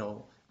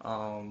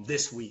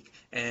 this week.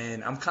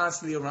 And I'm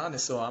constantly around it,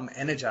 so I'm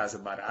energized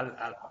about it.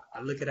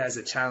 I look at it as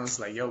a challenge,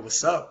 like, yo,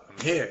 what's up? I'm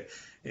here.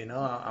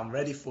 I'm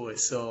ready for it.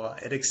 So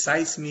it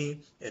excites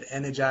me. It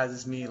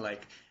energizes me.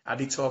 Like I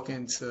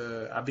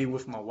be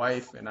with my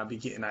wife and I be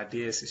getting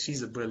ideas. And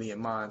she's a brilliant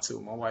mind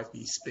too. My wife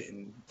be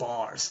spitting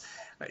bars.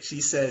 Like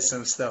she says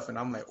some stuff and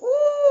I'm like,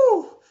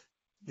 ooh,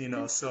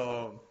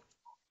 so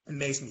it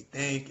makes me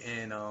think,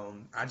 and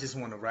I just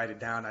want to write it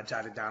down. I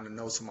jot it down in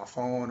notes on my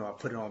phone, or I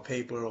put it on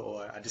paper,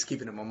 or I just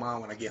keep it in my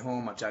mind. When I get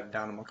home, I jot it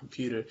down on my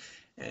computer,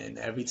 and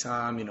every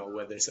time,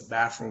 whether it's a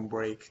bathroom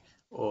break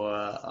or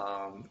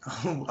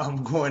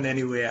I'm going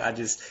anywhere,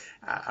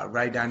 I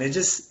write down. It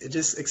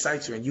just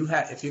excites you, and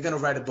if you're gonna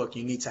write a book,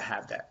 you need to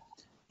have that.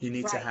 You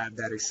need to Right. have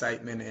that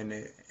excitement and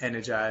it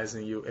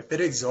energizing you. If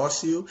it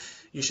exhausts you,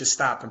 you should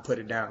stop and put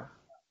it down,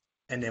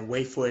 and then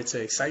wait for it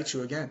to excite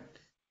you again.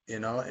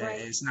 And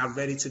Right. it's not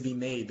ready to be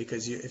made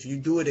because if you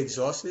do it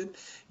exhausted,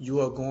 you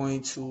are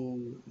going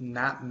to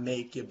not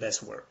make your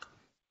best work.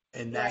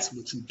 And that's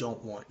what you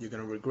don't want. You're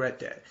going to regret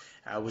that.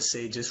 I would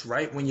say just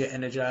write when you're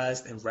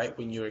energized and write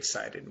when you're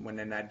excited. When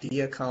an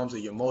idea comes or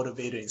you're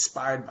motivated,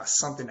 inspired by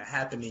something that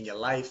happened in your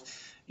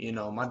life. You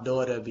know, my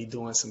daughter be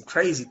doing some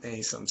crazy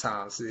things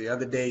sometimes. The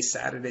other day,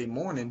 Saturday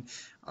morning,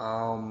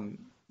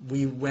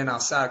 we went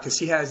outside because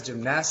she has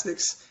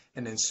gymnastics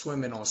and then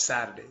swimming on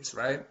Saturdays,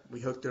 right?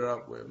 We hooked her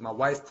up with, my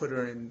wife put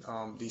her in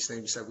these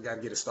things. We said, we got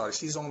to get her started.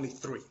 She's only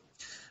 3.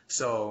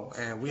 So,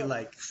 and we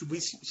like,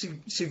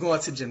 she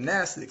going to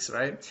gymnastics,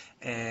 right?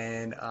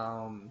 And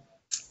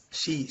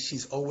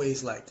she's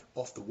always like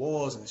off the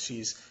walls, and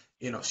she's,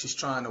 you know, she's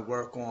trying to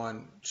work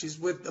on, she's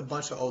with a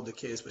bunch of older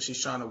kids, but she's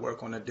trying to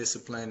work on her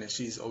discipline, and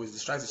she's always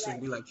distracted. So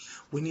we like,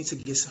 we need to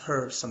get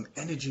her some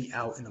energy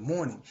out in the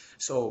morning.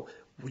 So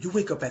you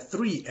wake up at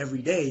 3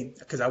 every day,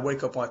 because I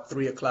wake up at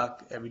 3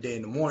 o'clock every day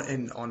in the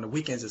morning, on the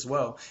weekends as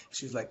well.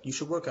 She's like, you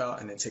should work out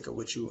and then take her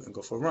with you and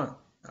go for a run.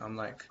 I'm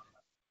like,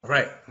 all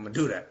right, I'm gonna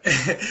do that.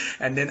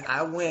 And then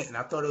I went, and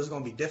I thought it was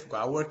gonna be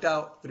difficult. I worked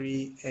out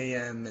 3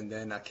 a.m. and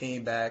then I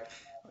came back,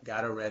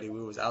 got her ready. We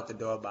was out the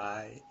door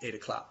by 8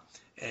 o'clock,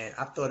 and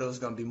I thought it was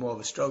gonna be more of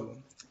a struggle.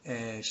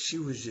 And she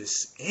was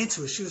just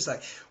into it. She was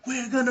like,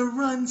 we're gonna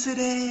run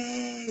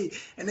today.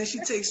 And then she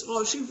takes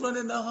off. She's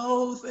running the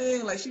whole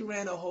thing. Like, she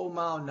ran a whole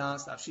mile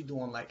nonstop. She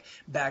doing like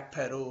back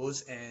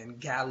pedals and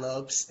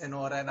gallops and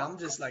all that. And I'm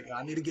just like,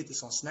 I need to get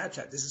this on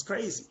Snapchat. This is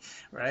crazy,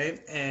 right?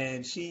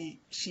 And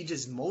she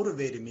just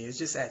motivated me. It's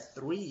just at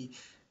 3,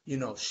 you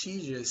know,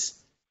 she just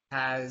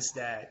has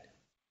that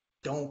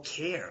don't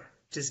care.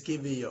 Just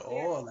give it your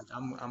all. Like,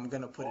 I'm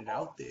gonna put it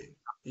out there,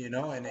 you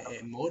know, and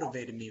it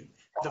motivated me.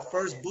 The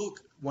first book,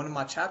 one of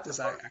my chapters,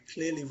 I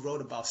clearly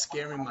wrote about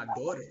scaring my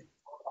daughter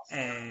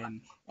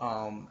and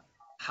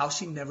how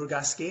she never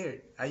got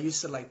scared. I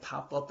used to like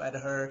pop up at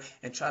her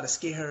and try to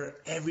scare her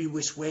every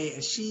which way.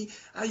 And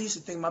I used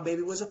to think my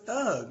baby was a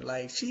thug.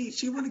 Like, she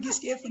wouldn't get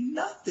scared for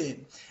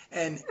nothing.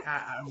 And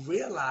I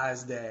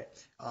realized that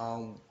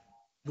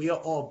we are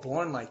all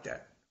born like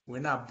that. We're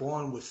not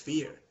born with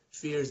fear.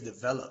 Fear is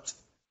developed,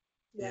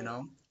 you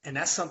know? And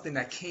that's something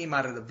that came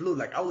out of the blue.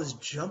 Like, I was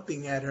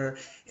jumping at her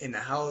in the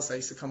house. I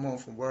used to come home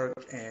from work,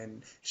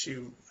 and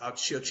she'll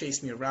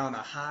chase me around.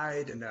 I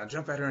hide, and then I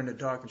jump at her in the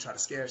dark and try to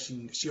scare her.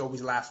 She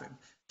always laughing.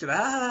 She's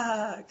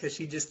like, because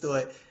she just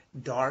thought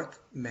dark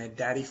meant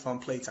daddy fun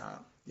playtime.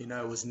 You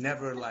know, it was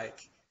never like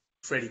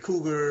Freddy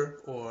Krueger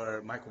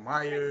or Michael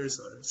Myers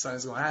or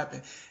something's gonna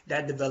happen.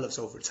 That develops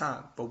over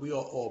time, but we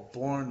are all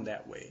born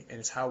that way, and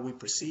it's how we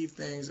perceive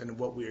things and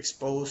what we're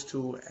exposed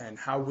to and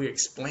how we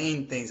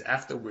explain things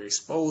after we're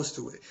exposed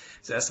to it.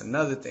 So that's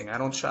another thing. I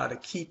don't try to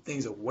keep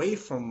things away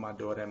from my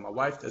daughter, and my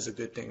wife does a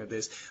good thing of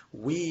this.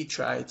 We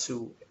try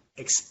to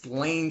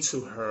explain to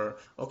her,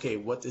 okay,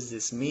 what does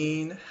this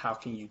mean? How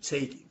can you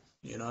take it?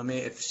 You know what I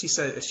mean? If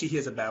she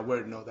hears a bad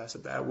word, no, that's a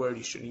bad word.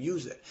 You shouldn't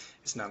use it.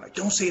 It's not like,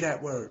 don't say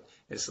that word.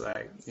 It's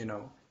like, you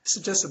know, it's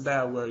just a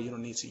bad word. You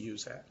don't need to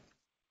use that.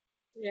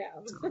 Yeah.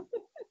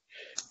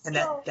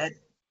 And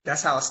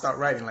that's how I start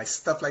writing. Like,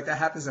 stuff like that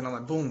happens, and I'm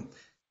like, boom.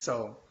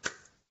 So,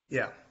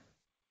 yeah.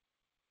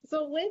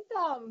 So with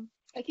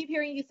I keep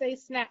hearing you say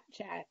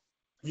Snapchat.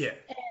 Yeah.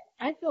 And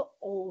I feel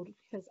old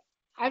because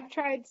I've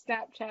tried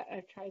Snapchat, and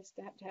I tried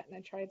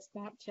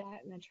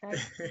Snapchat, and I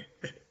tried.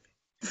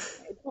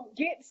 I don't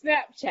get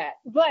Snapchat,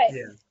 but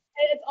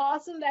it's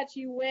awesome that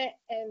you went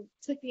and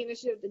took the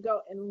initiative to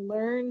go and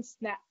learn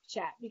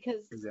Snapchat,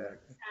 because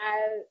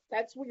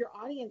that's where your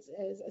audience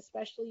is,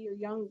 especially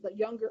the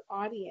younger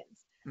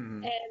audience.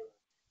 Mm-hmm. And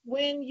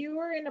when you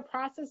were in the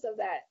process of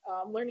that,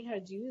 learning how to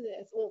do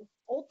this, well,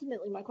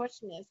 ultimately, my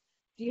question is,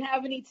 do you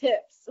have any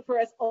tips for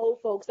us old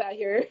folks out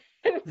here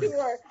who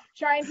are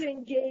trying to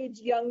engage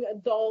young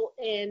adult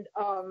and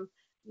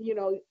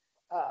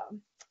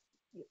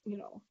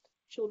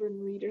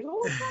children readers?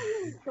 Oh, it's not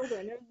really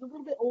children. They're a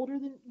little bit older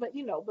than,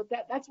 but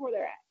that's where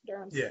they're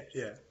at.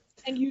 Yeah.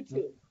 And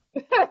YouTube.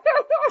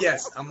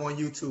 Yes, I'm on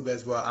YouTube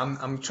as well.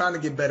 I'm trying to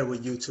get better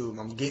with YouTube.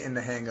 I'm getting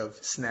the hang of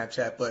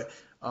Snapchat, but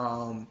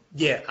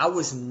I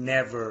was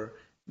never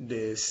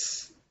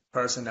this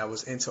person that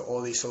was into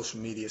all these social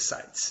media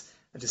sites.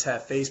 I just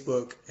had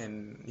Facebook,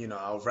 and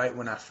I'll write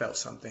when I felt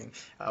something.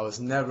 I was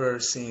never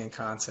seeing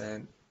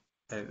content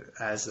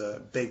as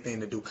a big thing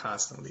to do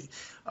constantly.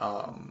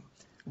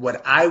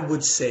 What I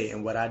would say,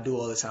 and what I do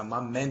all the time,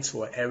 my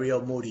mentor,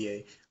 Ariel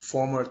Moutier,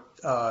 former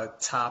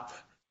top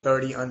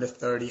 30 under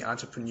 30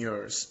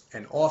 entrepreneurs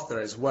and author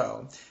as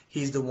well,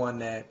 he's the one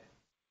that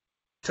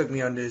took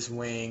me under his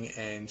wing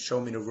and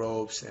showed me the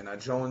ropes, and I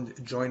joined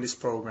this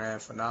program.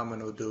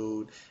 Phenomenal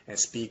dude and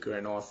speaker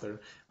and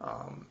author.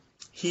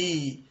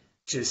 He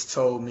just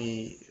told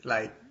me,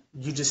 like,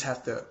 you just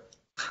have to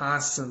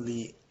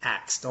constantly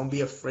ask. Don't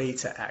be afraid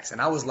to ask.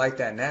 And I was like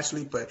that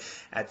naturally, but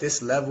at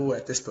this level,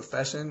 at this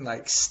profession,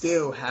 like,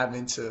 still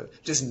having to,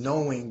 just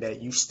knowing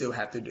that you still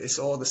have to, it's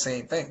all the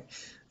same thing,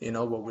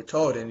 what we're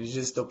told. And it's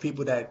just the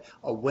people that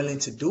are willing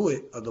to do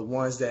it are the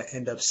ones that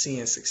end up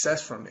seeing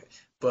success from it.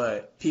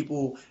 But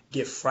people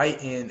get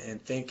frightened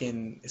and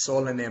thinking it's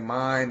all in their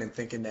mind and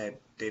thinking that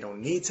they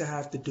don't need to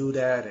have to do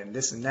that and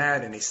this and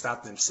that, and they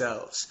stop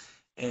themselves.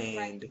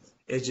 And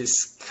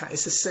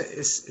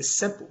it's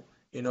simple,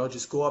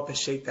 just go up and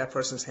shake that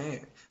person's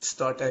hand,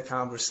 start that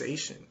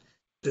conversation,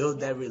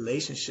 build that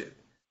relationship,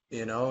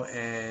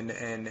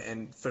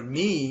 and for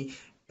me,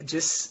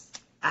 just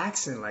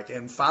asking, like,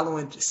 and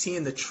following,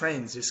 seeing the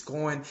trends, just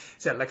going,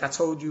 so like I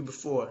told you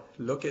before,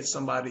 look at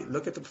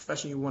the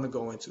profession you want to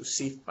go into,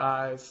 see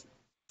 5-10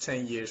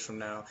 years from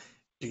now,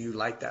 do you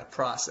like that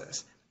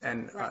process?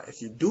 And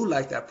if you do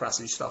like that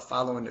process, you start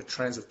following the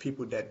trends of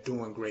people that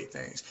doing great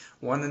things.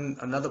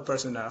 Another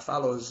person that I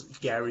follow is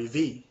Gary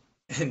V.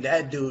 And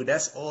that dude,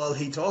 that's all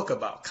he talk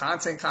about.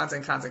 Content,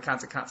 content, content,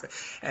 content, content.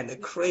 And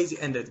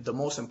the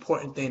most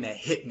important thing that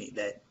hit me,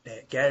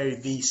 that Gary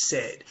V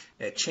said,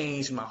 that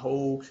changed my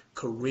whole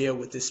career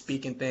with this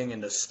speaking thing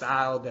and the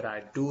style that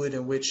I do it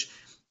in, which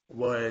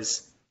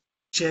was,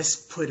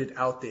 just put it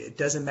out there. It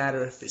doesn't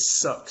matter if it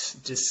sucks.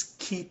 Just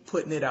keep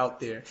putting it out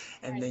there,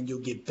 and then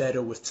you'll get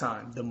better with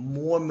time. The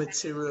more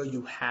material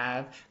you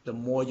have, the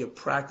more you're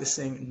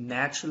practicing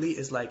naturally.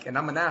 It's like, and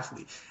I'm an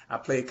athlete. I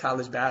played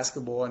college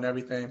basketball and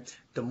everything.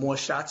 The more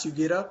shots you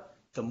get up,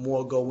 the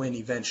more go in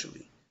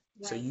eventually.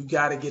 Right. So you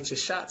got to get your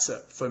shots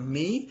up. For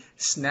me,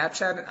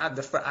 Snapchat, I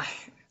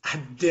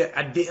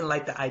didn't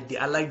like the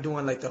idea. I like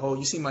doing like the whole,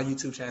 you see my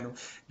YouTube channel,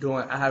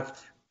 I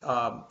have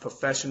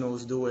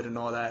professionals do it and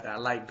all that. I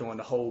like doing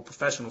the whole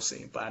professional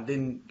scene, but I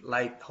didn't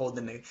like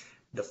holding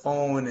the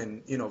phone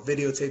and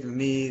videotaping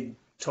me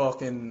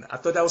talking. I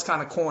thought that was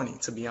kind of corny,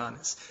 to be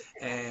honest.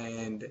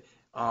 And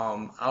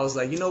I was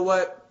like, you know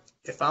what?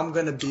 If I'm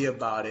gonna be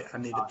about it, I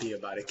need to be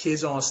about it.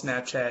 Kids are on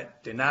Snapchat.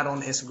 They're not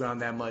on Instagram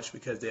that much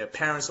because their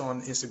parents are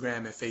on Instagram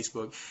and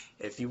Facebook.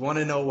 If you want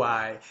to know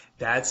why,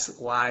 that's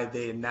why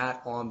they're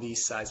not on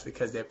these sites,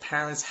 because their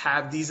parents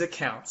have these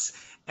accounts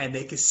and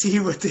they can see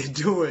what they're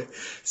doing.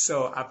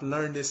 So I've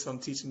learned this from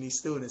teaching these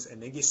students,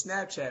 and they get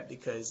Snapchat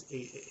because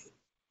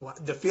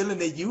the feeling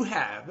that you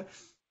have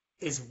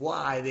is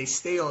why they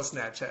stay on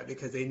Snapchat,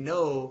 because they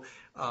know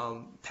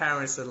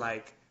parents are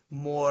like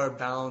more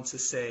bound to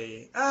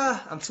say,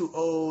 I'm too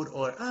old,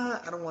 or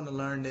I don't want to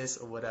learn this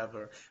or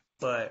whatever.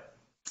 But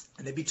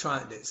and they be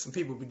trying this. Some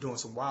people be doing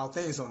some wild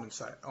things on them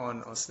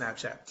on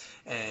Snapchat,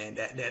 and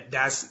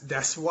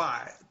that's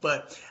why.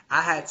 But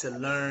I had to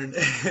learn.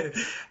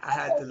 I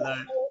had to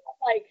learn.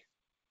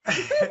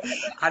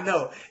 I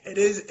know it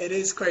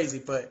is crazy,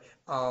 but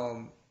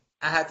I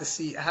had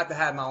to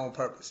have my own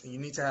purpose, and you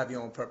need to have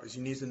your own purpose.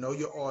 You need to know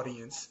your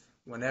audience.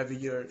 Whenever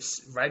you're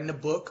writing a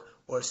book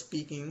or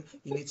speaking,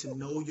 you need to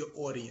know your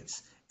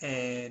audience.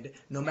 And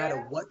no matter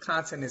what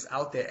content is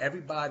out there,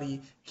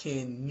 everybody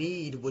can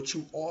need what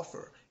you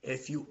offer.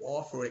 If you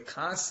offer it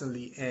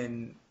constantly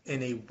in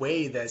a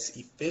way that's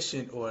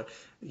efficient, or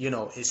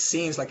it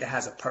seems like it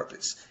has a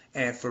purpose.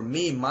 And for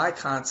me, my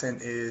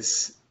content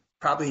is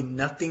probably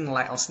nothing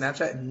like on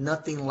Snapchat,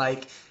 nothing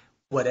like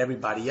what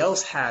everybody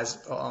else has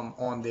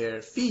on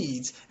their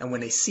feeds. And when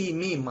they see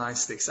me, mine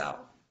sticks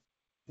out.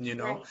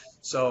 Right.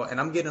 So, and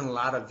I'm getting a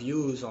lot of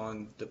views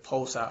on the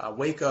posts. I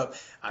wake up,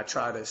 I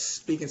try to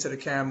speak into the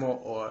camera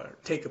or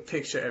take a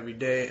picture every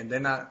day, and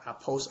then I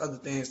post other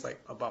things like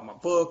about my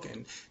book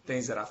and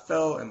things that I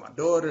felt and my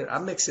daughter. I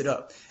mix it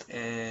up,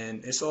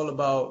 and it's all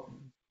about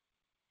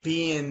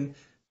being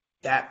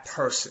that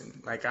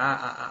person. Like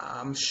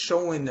I'm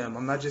showing them.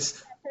 I'm not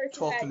just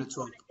talking to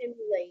talk.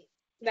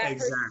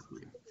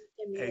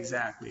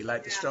 Exactly.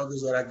 Like the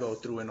struggles that I go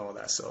through and all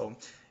that. So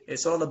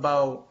it's all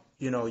about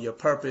your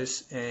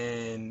purpose,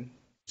 and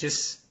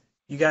just,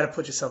 you got to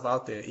put yourself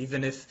out there.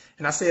 Even if,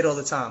 and I say it all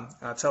the time,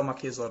 I tell my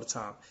kids all the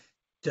time,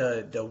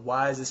 the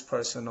wisest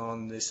person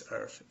on this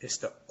earth is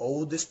the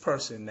oldest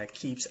person that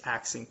keeps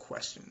asking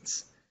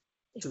questions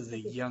to the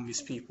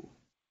youngest people.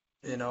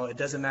 It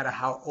doesn't matter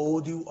how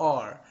old you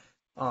are.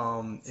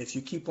 If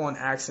you keep on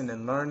asking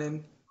and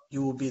learning,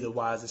 you will be the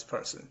wisest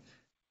person,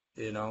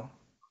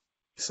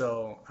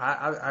 So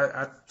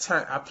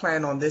I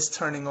plan on this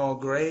turning all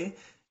gray,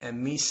 and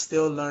me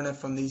still learning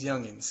from these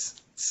youngins.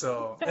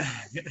 So.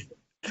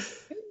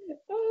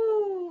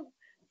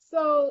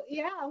 So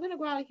yeah, I'm gonna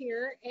go out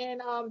here, and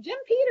Jim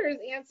Peters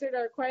answered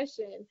our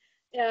question,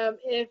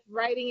 if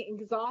writing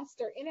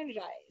exhausts or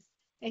energize,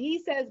 and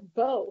he says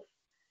both.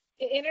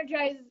 It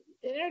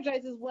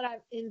energizes when I'm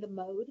in the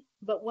mode,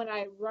 but when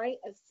I write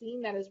a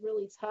scene that is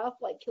really tough,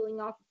 like killing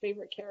off a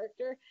favorite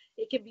character,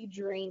 it can be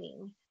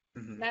draining.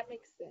 Mm-hmm. That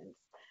makes sense.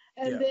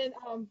 And then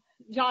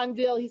John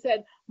Dill, he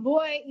said,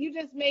 boy, you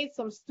just made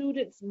some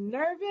students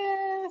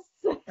nervous.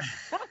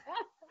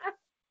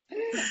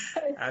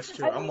 That's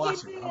true. I'm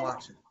watching. Now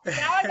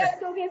I got to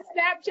go get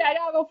Snapchat. I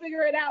got to go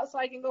figure it out so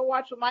I can go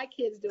watch what my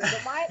kids do.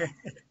 But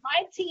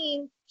my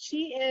teen,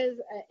 she is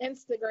an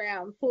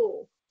Instagram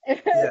fool.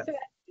 Yeah.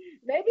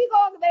 They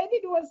be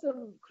doing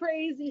some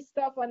crazy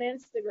stuff on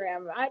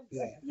Instagram.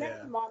 You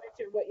have to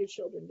monitor what your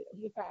children do.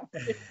 You have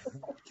to.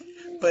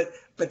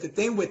 But the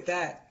thing with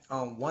that,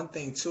 one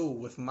thing too,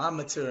 with my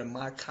material and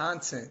my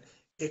content,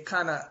 it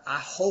kind of, I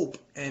hope,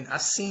 and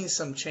I've seen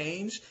some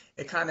change,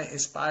 it kind of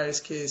inspires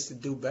kids to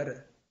do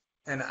better.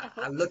 And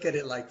I look at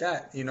it like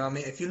that.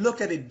 If you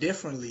look at it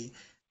differently,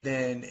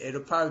 then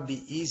it'll probably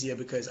be easier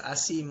because I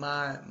see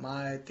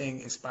my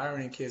thing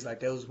inspiring kids. Like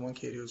there was one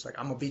kid who was like,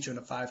 "I'm gonna beat you in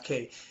a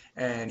 5K,"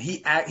 and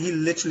he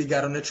literally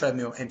got on the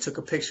treadmill and took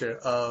a picture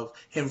of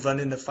him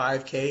running the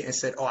 5K and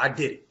said, "Oh, I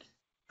did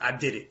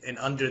it in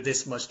under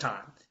this much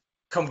time.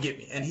 Come get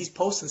me." And he's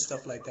posting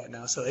stuff like that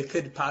now, so it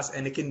could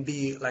and it can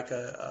be like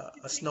a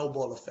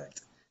snowball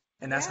effect,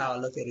 and that's how Yeah, I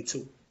look at it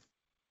too.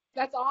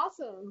 that's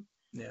awesome.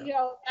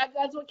 Yeah,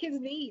 That's what kids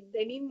need.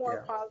 They need more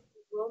yeah, positive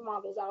role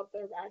models out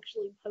there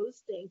actually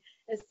posting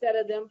instead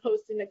of them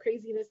posting the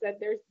craziness that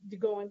they're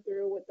going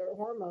through with their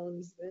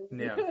hormones and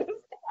yeah,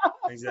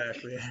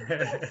 exactly.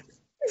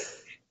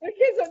 the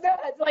kids are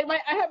nuts. Like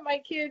I have my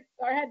kids.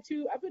 I had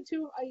two. I put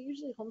two. I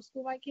usually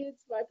homeschool my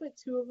kids, but I put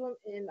two of them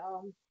in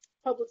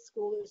public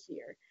school this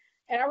year,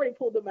 and I already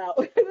pulled them out.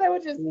 That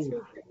was just Ooh.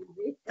 too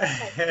crazy. I'm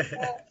like,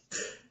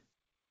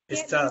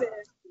 It's can't do tough.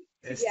 this.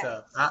 It's Yeah.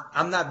 tough.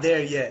 I'm not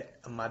there yet.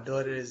 My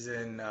daughter is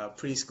in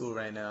preschool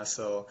right now,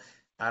 so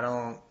I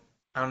don't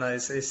I don't know.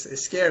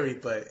 It's scary,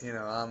 but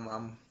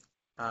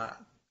uh,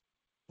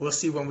 we'll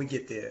see when we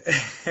get there.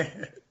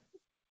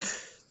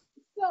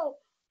 So,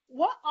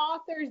 what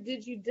authors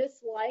did you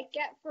dislike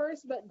at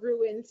first but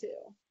grew into?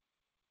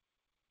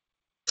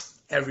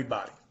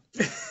 Everybody.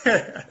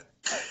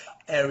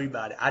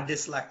 Everybody. I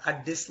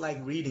dislike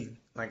reading.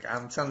 Like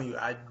I'm telling you,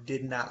 I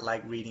did not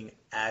like reading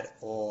at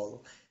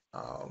all.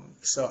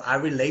 So I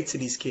relate to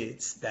these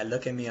kids that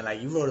look at me and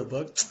like, you wrote a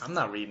book? I'm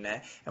not reading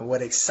that. And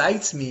what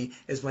excites me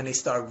is when they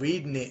start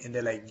reading it and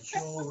they're like,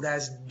 yo,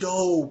 that's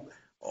dope.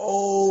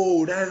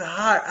 Oh, that's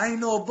hot. I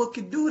didn't know a book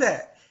could do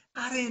that.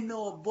 I didn't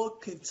know a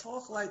book could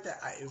talk like that.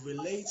 It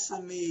relates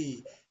to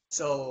me.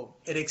 So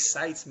it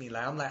excites me.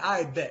 Like I'm like,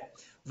 I bet.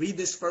 Read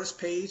this first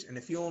page, and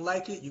if you don't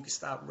like it, you can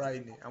stop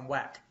writing it. I'm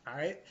whack. All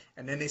right.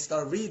 And then they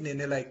start reading it and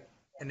they're like,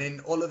 and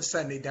then all of a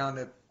sudden they down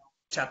to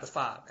chapter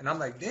 5. And I'm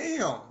like,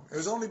 damn,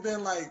 it's only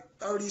been like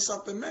 30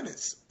 something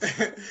minutes.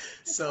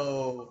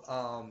 So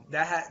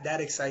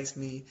that excites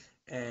me.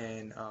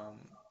 And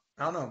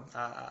I don't know.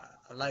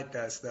 I like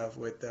that stuff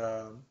with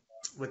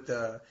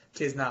the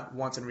kids not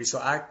wanting to read. So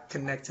I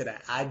connect to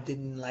that. I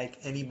didn't like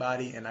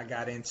anybody, and I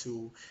got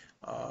into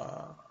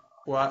uh,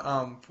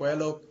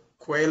 Pueblo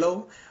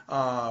Coelho.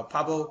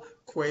 Pablo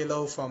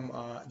Coelho from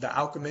The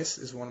Alchemist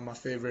is one of my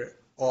favorite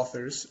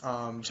authors.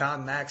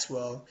 John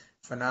Maxwell,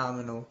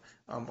 phenomenal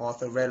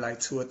author. Read like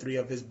 2 or 3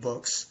 of his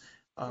books.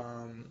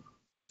 Um,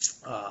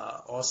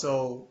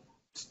 also,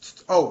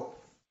 oh,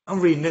 I'm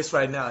reading this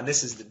right now, and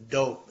this is the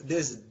dope.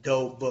 This is a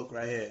dope book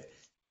right here.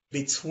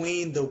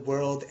 Between the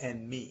World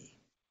and Me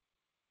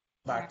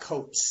by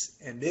Coates.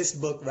 And this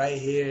book right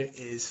here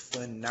is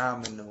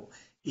phenomenal.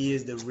 He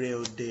is the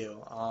real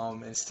deal.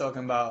 And it's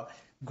talking about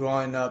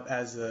growing up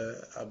as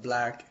a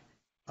black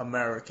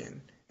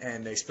American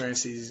and the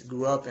experiences he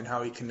grew up and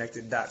how he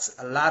connected dots.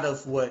 A lot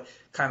of what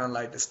kind of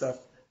like the stuff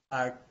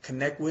I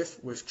connect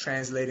with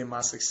translating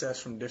my success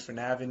from different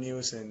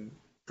avenues and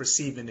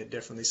perceiving it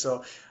differently.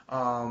 So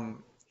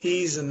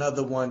he's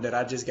another one that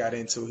I just got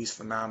into. He's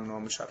phenomenal.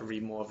 I'm gonna try to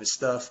read more of his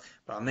stuff,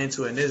 but I'm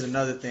into it. And there's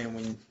another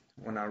thing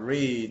when I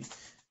read,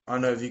 I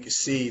don't know if you can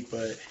see,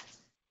 but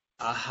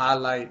I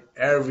highlight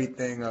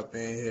everything up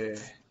in here.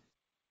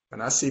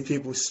 When I see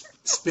people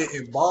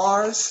spitting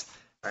bars,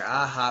 like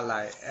I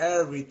highlight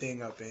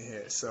everything up in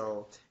here.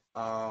 So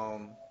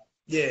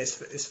yeah,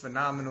 it's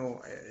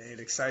phenomenal. It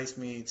excites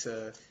me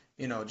to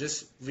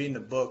just reading a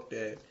book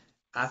that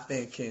I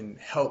think can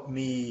help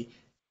me.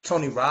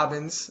 Tony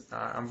Robbins.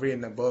 I'm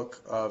reading a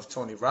book of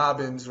Tony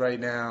Robbins right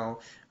now.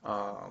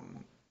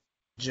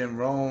 Jim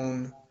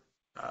Rohn,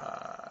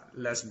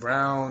 Les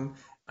Brown.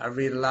 I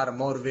read a lot of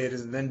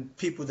motivators, and then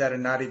people that are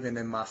not even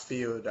in my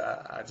field.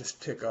 I just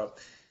pick up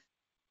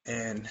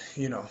and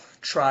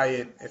try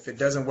it. If it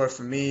doesn't work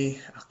for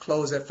me, I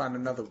close it, find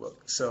another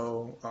book.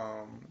 So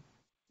I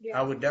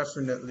Yeah. would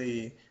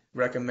definitely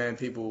recommend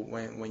people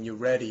when you're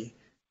ready.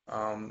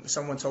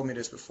 Someone told me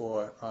this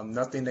before.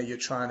 Nothing that you're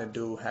trying to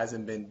do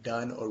hasn't been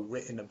done or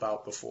written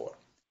about before.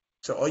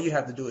 So all you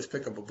have to do is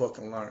pick up a book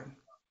and learn,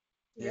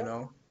 you Yep.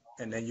 know,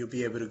 and then you'll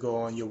be able to go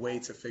on your way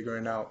to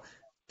figuring out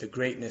the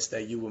greatness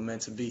that you were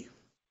meant to be.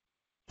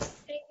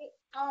 Hey,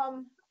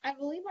 I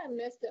believe I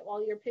missed it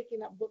while you're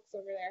picking up books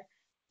over there.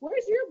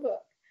 Where's your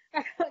book?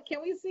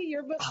 Can we see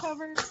your book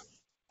cover?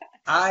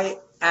 I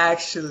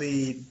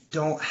actually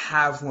don't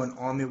have one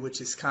on me,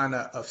 which is kind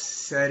of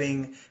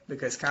upsetting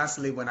because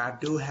constantly when I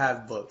do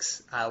have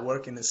books, I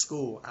work in the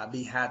school. I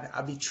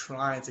be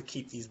trying to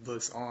keep these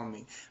books on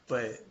me,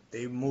 but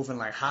they moving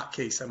like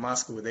hotcakes at my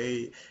school.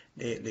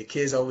 The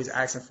kids always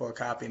asking for a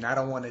copy, and I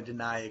don't want to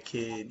deny a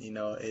kid.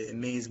 It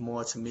means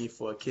more to me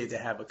for a kid to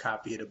have a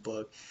copy of the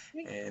book.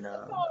 And It's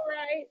all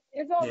right.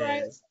 It's all yeah,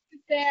 right. It's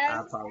Dad.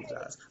 I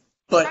apologize.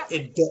 But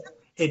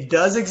it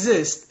does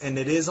exist, and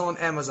it is on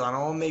Amazon. I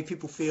don't make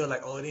people feel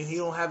like, oh, then he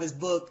don't have his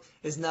book.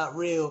 It's not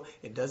real.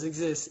 It does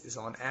exist. It's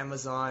on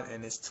Amazon,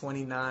 and it's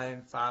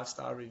 29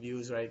 5-star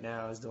reviews right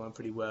now. It's doing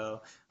pretty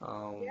well.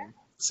 Yeah.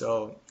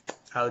 So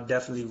I would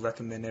definitely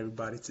recommend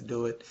everybody to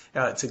do it,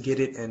 to get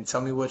it, and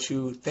tell me what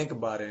you think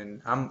about it.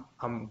 And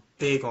I'm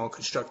big on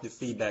constructive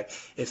feedback.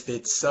 If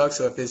it sucks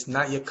or if it's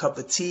not your cup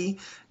of tea,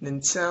 then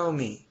tell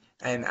me,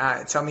 and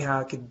tell me how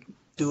I could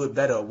do it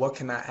better. Or what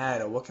can I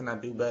add, or what can I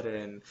do better?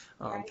 And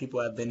Right.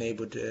 people have been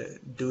able to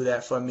do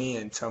that for me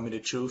and tell me the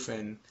truth.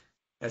 And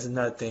that's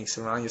another thing.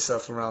 Surround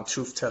yourself around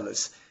truth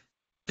tellers.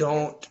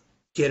 Don't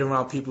get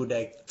around people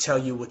that tell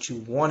you what you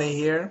want to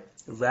hear.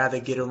 Rather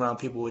get around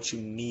people what you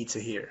need to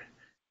hear.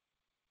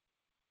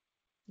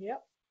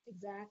 Yep,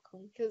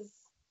 exactly. Because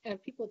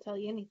and people tell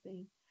you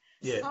anything.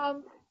 Yeah.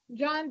 Um,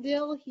 John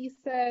Dill, he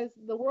says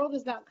the world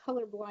is not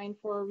colorblind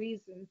for a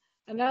reason.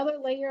 Another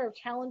layer of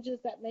challenges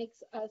that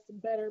makes us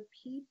better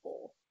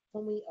people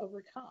when we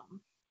overcome.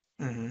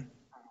 Hmm.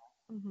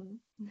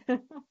 Hmm.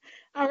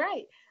 All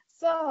right.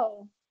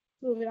 So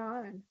moving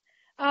on.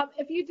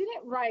 If you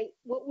didn't write,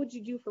 what would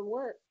you do for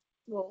work?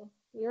 Well,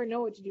 we already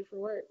know what you do for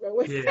work,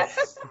 but Yeah.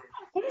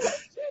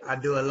 I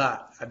do a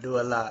lot. I do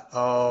a lot.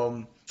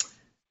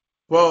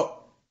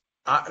 Well,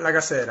 like I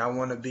said, I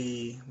want to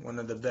be one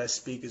of the best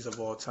speakers of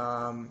all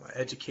time,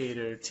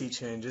 educator,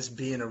 teacher, and just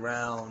being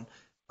around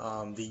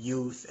the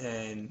youth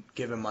and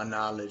giving my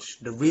knowledge.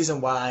 The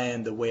reason why I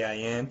am the way I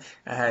am,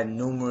 I had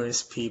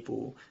numerous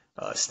people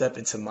step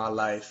into my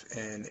life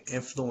and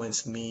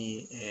influence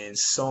me in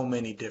so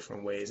many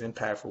different ways,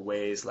 impactful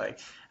ways. Like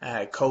I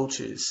had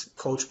coaches,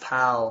 Coach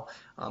Powell.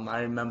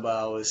 I remember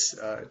I was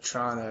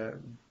trying to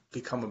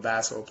become a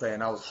basketball player,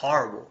 and I was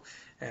horrible.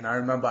 And I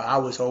remember I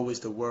was always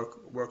the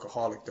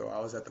workaholic though. I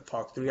was at the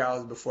park 3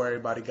 hours before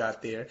everybody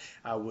got there.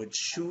 I would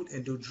shoot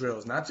and do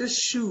drills, not just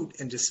shoot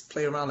and just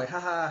play around like,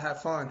 haha,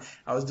 have fun.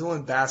 I was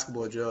doing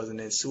basketball drills and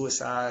then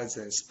suicides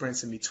and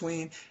sprints in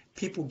between.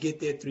 People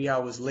get there 3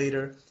 hours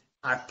later.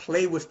 I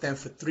play with them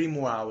for 3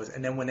 more hours.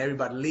 And then when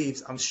everybody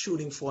leaves, I'm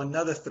shooting for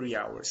another 3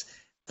 hours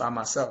by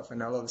myself.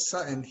 And all of a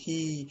sudden,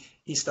 he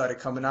started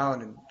coming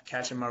out and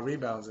catching my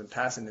rebounds and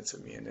passing it to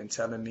me and then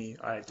telling me,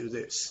 all right, do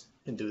this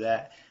and do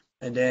that.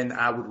 And then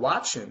I would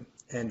watch him,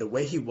 and the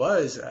way he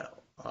was, a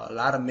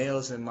lot of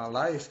males in my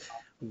life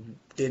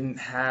didn't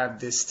have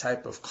this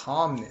type of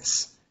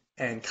calmness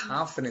and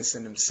confidence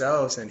in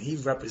themselves, and he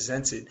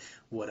represented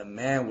what a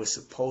man was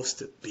supposed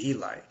to be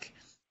like,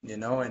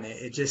 and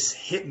it just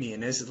hit me,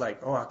 and it's like,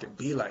 oh, I could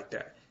be like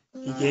that.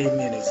 He gave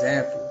me an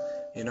example,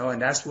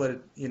 and that's what,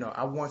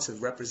 I want to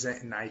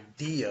represent an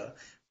idea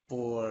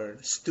for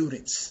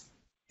students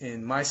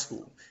in my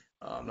school.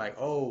 Like,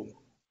 oh,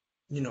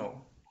 you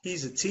know,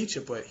 he's a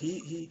teacher, but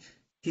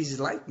he's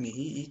like me.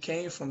 He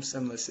came from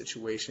similar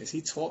situations.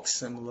 He talks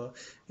similar.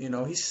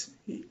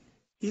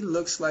 He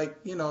looks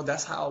like,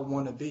 that's how I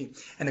want to be.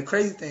 And the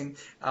crazy thing,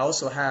 I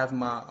also have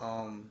my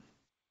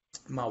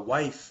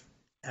wife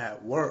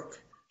at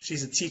work.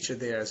 She's a teacher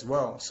there as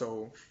well.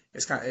 So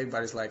it's kind of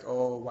everybody's like,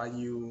 oh, why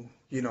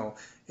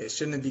it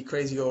shouldn't be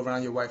crazy to go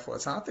around your wife all the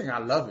time. I think I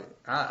love it.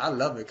 I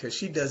love it because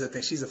she does a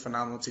thing. She's a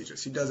phenomenal teacher.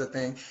 She does a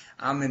thing.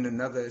 I'm in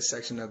another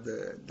section of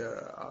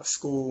the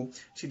school.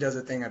 She does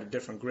a thing at a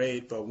different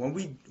grade. But when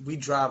we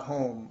drive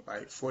home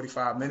like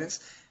 45 minutes,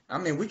 I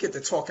mean, we get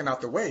to talking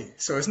out the way.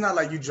 So it's not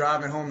like you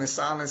driving home in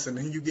silence and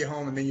then you get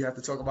home and then you have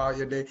to talk about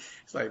your day.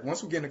 It's like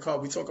once we get in the car,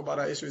 we talk about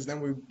our issues.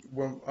 Then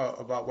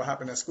about what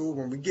happened at school.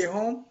 When we get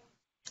home,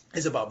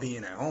 it's about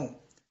being at home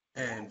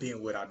and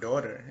being with our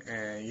daughter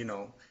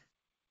and,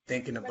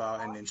 thinking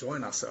about and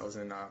enjoying ourselves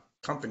in our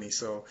company.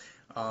 So,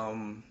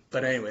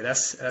 but anyway,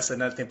 that's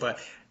another thing. But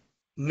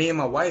me and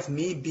my wife,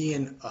 me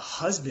being a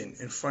husband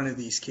in front of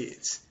these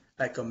kids,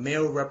 like a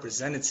male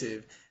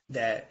representative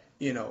that,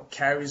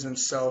 carries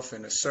himself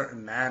in a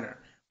certain manner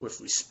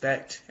with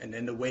respect, and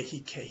then the way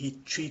he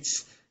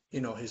treats,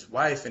 his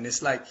wife, and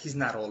it's like he's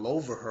not all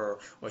over her,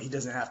 or he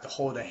doesn't have to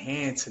hold her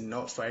hand to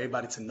know for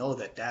everybody to know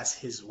that that's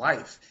his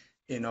wife.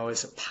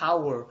 It's a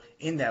power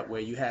in that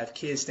way. You have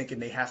kids thinking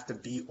they have to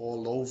be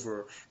all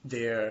over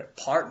their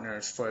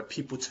partners for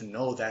people to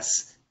know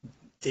that's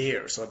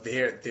theirs or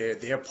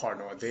their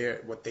partner or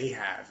what they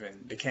have,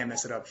 and they can't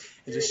mess it up.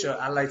 It just show.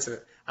 I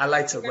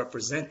like to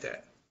represent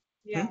that.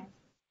 Yeah.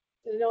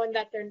 Knowing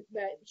that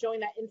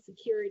showing that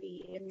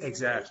insecurity in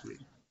Exactly.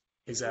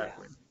 Yeah.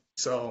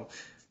 So,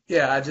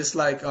 yeah, I just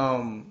like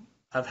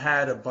I've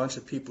had a bunch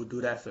of people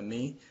do that for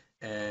me,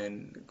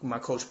 and my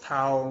coach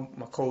Powell,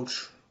 my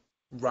coach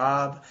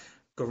Rob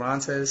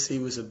Garantes, he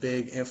was a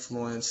big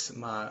influence.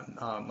 My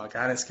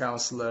guidance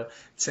counselor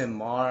Tim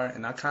Marr,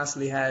 and I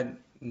constantly had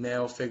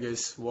male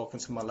figures walk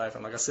into my life.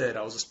 And like I said,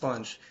 I was a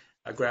sponge.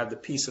 I grabbed a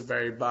piece of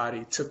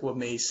everybody, took what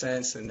made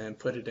sense, and then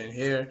put it in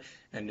here,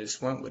 and just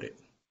went with it.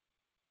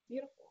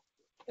 Beautiful.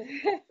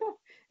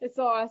 It's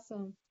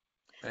awesome.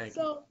 Thank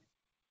you. So,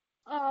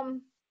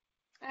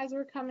 as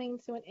we're coming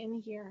to an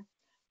end here,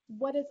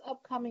 what is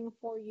upcoming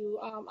for you?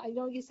 I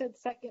know you said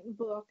second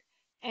book,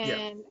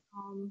 and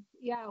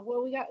what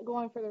do we got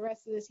going for the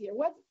rest of this year?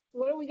 What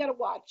do we got to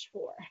watch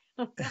for?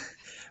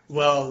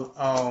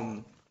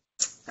 Well,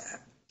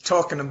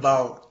 talking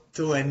about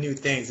doing new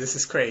things, this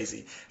is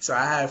crazy. So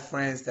I have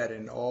friends that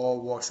in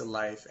all walks of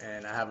life,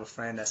 and I have a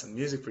friend that's a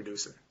music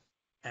producer.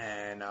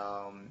 and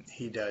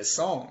he does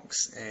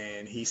songs,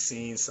 and he's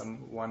seen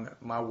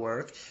my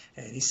work,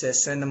 and he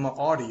says send him an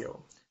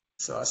audio.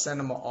 So I sent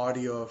him an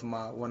audio of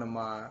one of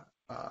my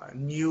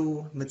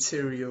new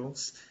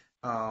materials,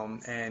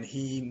 and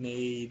he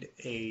made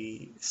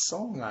a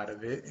song out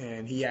of it,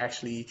 and he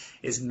actually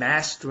is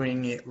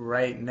mastering it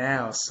right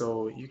now.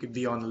 So you could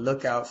be on the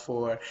lookout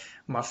for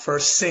my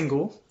first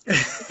single.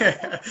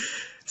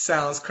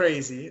 Sounds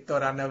crazy.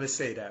 Thought I'd never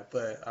say that,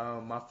 but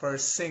my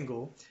first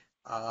single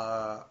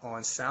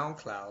on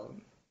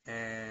SoundCloud,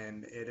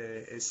 and it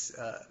is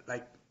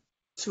like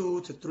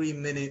 2 to 3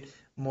 minute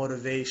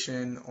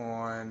motivation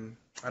on.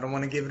 I don't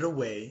want to give it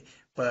away,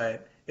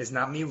 but it's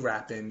not me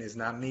rapping, it's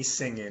not me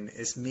singing,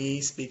 it's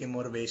me speaking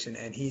motivation,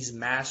 and he's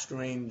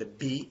mastering the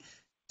beat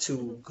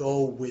to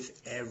go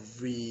with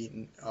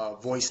every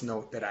voice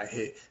note that I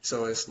hit.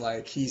 So it's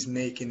like he's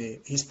making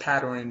it, he's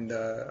patterning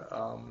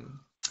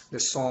the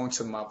song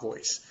to my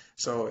voice.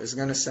 So it's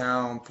gonna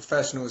sound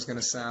professional. It's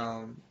gonna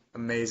sound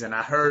amazing.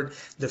 I heard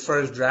the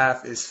first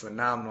draft is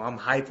phenomenal. I'm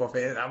hype off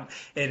it.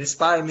 It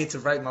inspired me to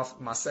write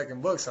my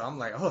second book. So I'm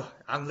like, oh,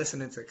 I'm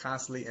listening to it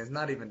constantly, and it's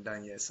not even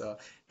done yet. So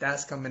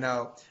that's coming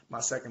out,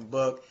 my second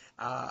book.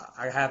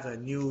 I have a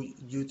new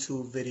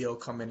YouTube video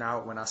coming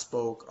out when I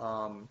spoke.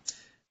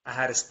 I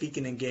had a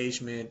speaking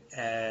engagement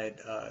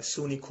at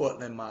SUNY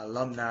Cortland, my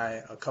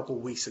alumni, a couple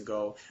weeks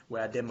ago,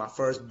 where I did my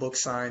first book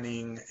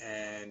signing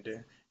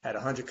and had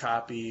 100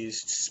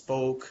 copies,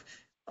 spoke,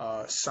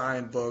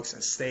 signed books,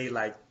 and stayed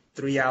like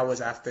 3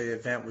 hours after the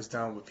event was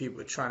done with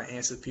people, trying to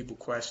answer people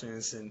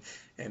questions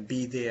and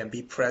be there and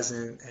be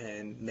present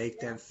and make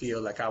them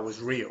feel like I was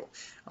real.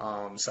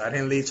 So I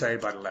didn't leave till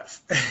everybody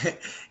left.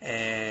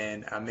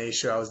 And I made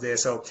sure I was there.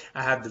 So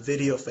I have the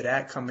video for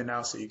that coming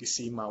out so you can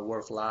see my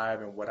work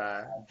live and what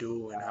I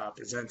do and how I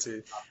present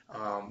it.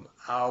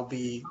 I'll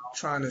be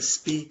trying to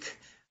speak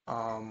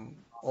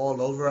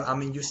all over.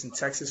 I'm in Houston,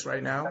 Texas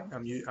right now.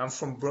 I'm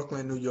from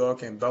Brooklyn, New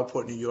York, and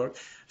Bellport, New York.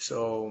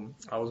 So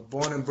I was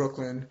born in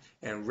Brooklyn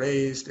and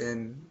raised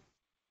in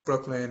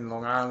Brooklyn,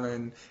 Long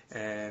Island,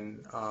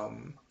 and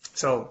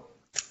so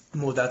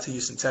moved out to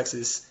Houston,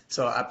 Texas.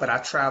 But I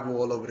travel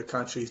all over the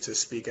country to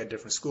speak at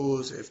different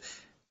schools. If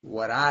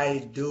what I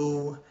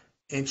do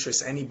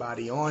interests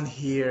anybody on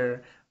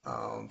here,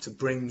 to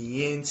bring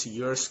me into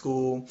your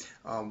school,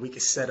 we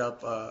could set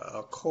up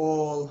a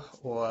call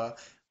or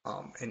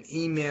an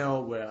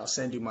email where I'll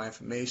send you my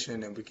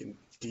information and we can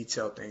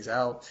detail things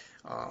out.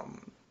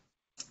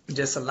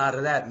 Just a lot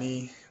of that,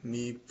 me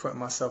putting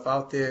myself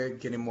out there,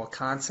 getting more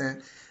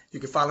content. You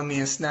can follow me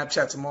on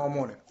Snapchat tomorrow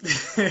morning.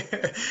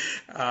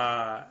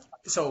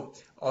 So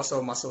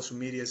also my social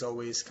media is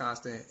always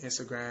constant.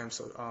 Instagram.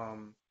 So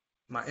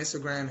my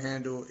Instagram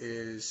handle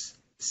is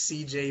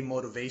CJ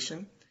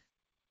Motivation.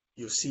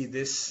 You'll see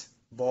this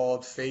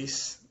bald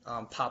face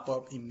pop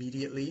up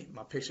immediately.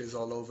 My picture is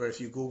all over.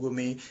 If you Google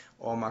me,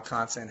 all my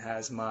content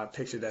has my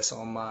picture that's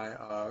on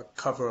my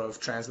cover of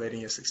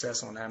Translating Your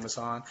Success on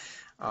Amazon.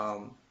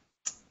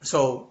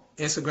 So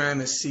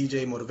Instagram is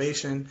CJ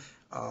Motivation.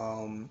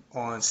 On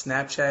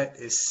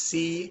Snapchat is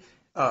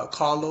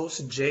Carlos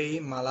J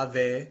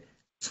Malave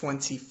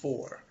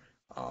 24.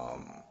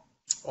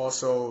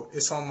 Also,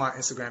 it's on my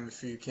Instagram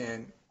if you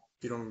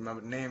don't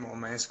remember the name. On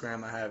my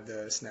Instagram, I have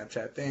the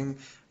Snapchat thing.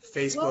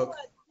 Facebook.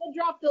 We'll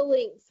drop the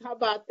links. How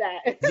about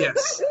that?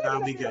 Yes,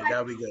 that'll be good.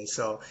 That'll be good.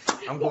 So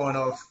I'm going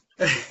off.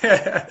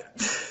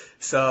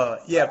 So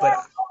yeah, but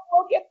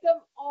we'll get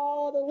them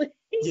all the links.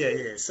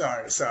 Yeah.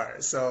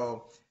 Sorry.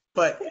 So,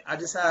 but I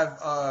just have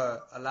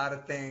a lot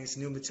of things,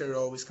 new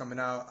material always coming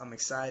out. I'm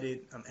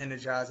excited. I'm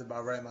energized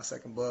about writing my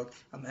second book.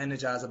 I'm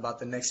energized about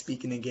the next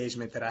speaking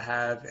engagement that I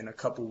have in a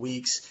couple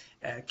weeks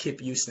at Kip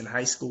Houston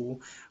High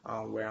School,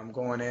 where I'm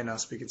going in. I'm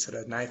speaking to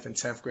the 9th and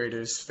 10th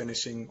graders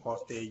finishing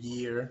off their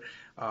year.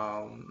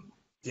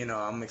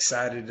 I'm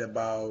excited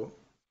about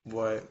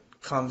what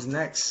comes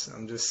next.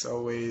 I'm just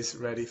always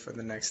ready for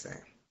the next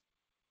thing.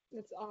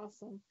 That's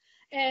awesome.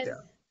 And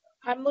Yeah.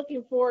 I'm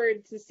looking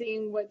forward to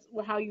seeing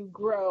how you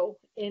grow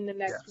in the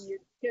next year,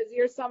 because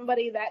you're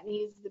somebody that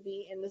needs to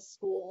be in the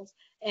schools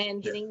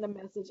and getting the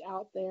message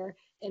out there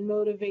and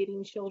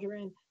motivating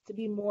children to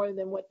be more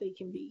than what they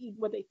can be,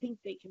 what they think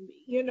they can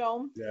be,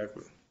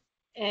 Exactly.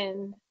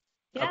 And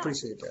I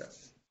appreciate that.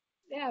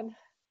 Yeah.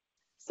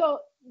 So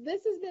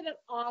this has been an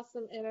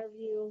awesome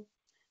interview.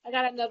 I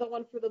got another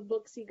one for the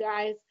books, you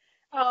guys.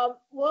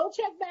 We'll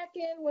check back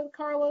in with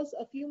Carlos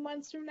a few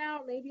months from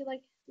now, maybe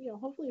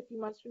hopefully a few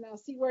months from now,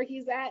 see where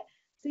he's at,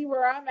 see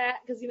where I'm at,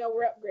 because,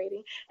 we're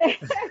upgrading.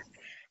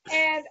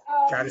 And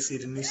got to see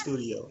the new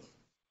studio.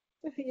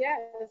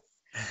 Yes.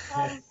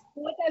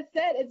 Like I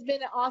said, it's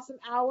been an awesome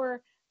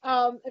hour.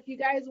 If you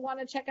guys want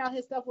to check out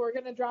his stuff, we're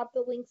going to drop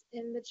the links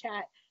in the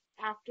chat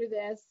after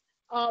this.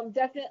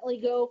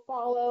 Definitely go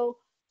follow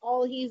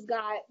all he's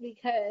got,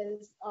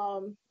 because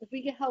if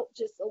we can help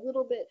just a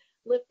little bit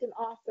lift an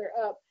author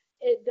up,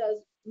 it does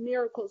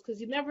miracles,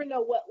 because you never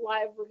know what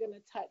live we're going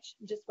to touch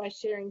just by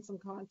sharing some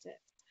content.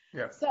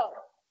 Yeah. So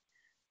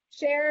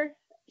share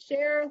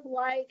share,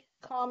 like,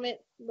 comment.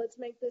 Let's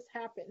make this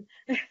happen.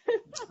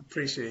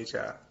 Appreciate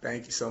y'all.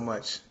 Thank you so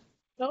much.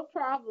 No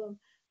problem.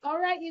 All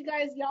right, you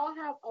guys, y'all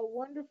have a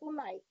wonderful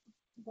night.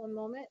 One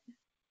moment.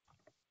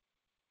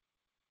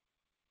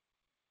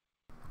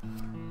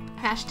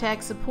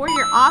 Hashtag support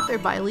your author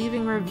by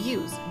leaving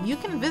reviews. You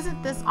can visit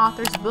this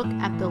author's book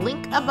at the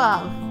link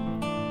above.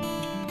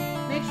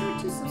 Make sure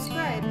to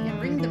subscribe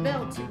and ring the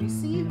bell to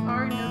receive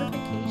our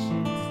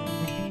notifications.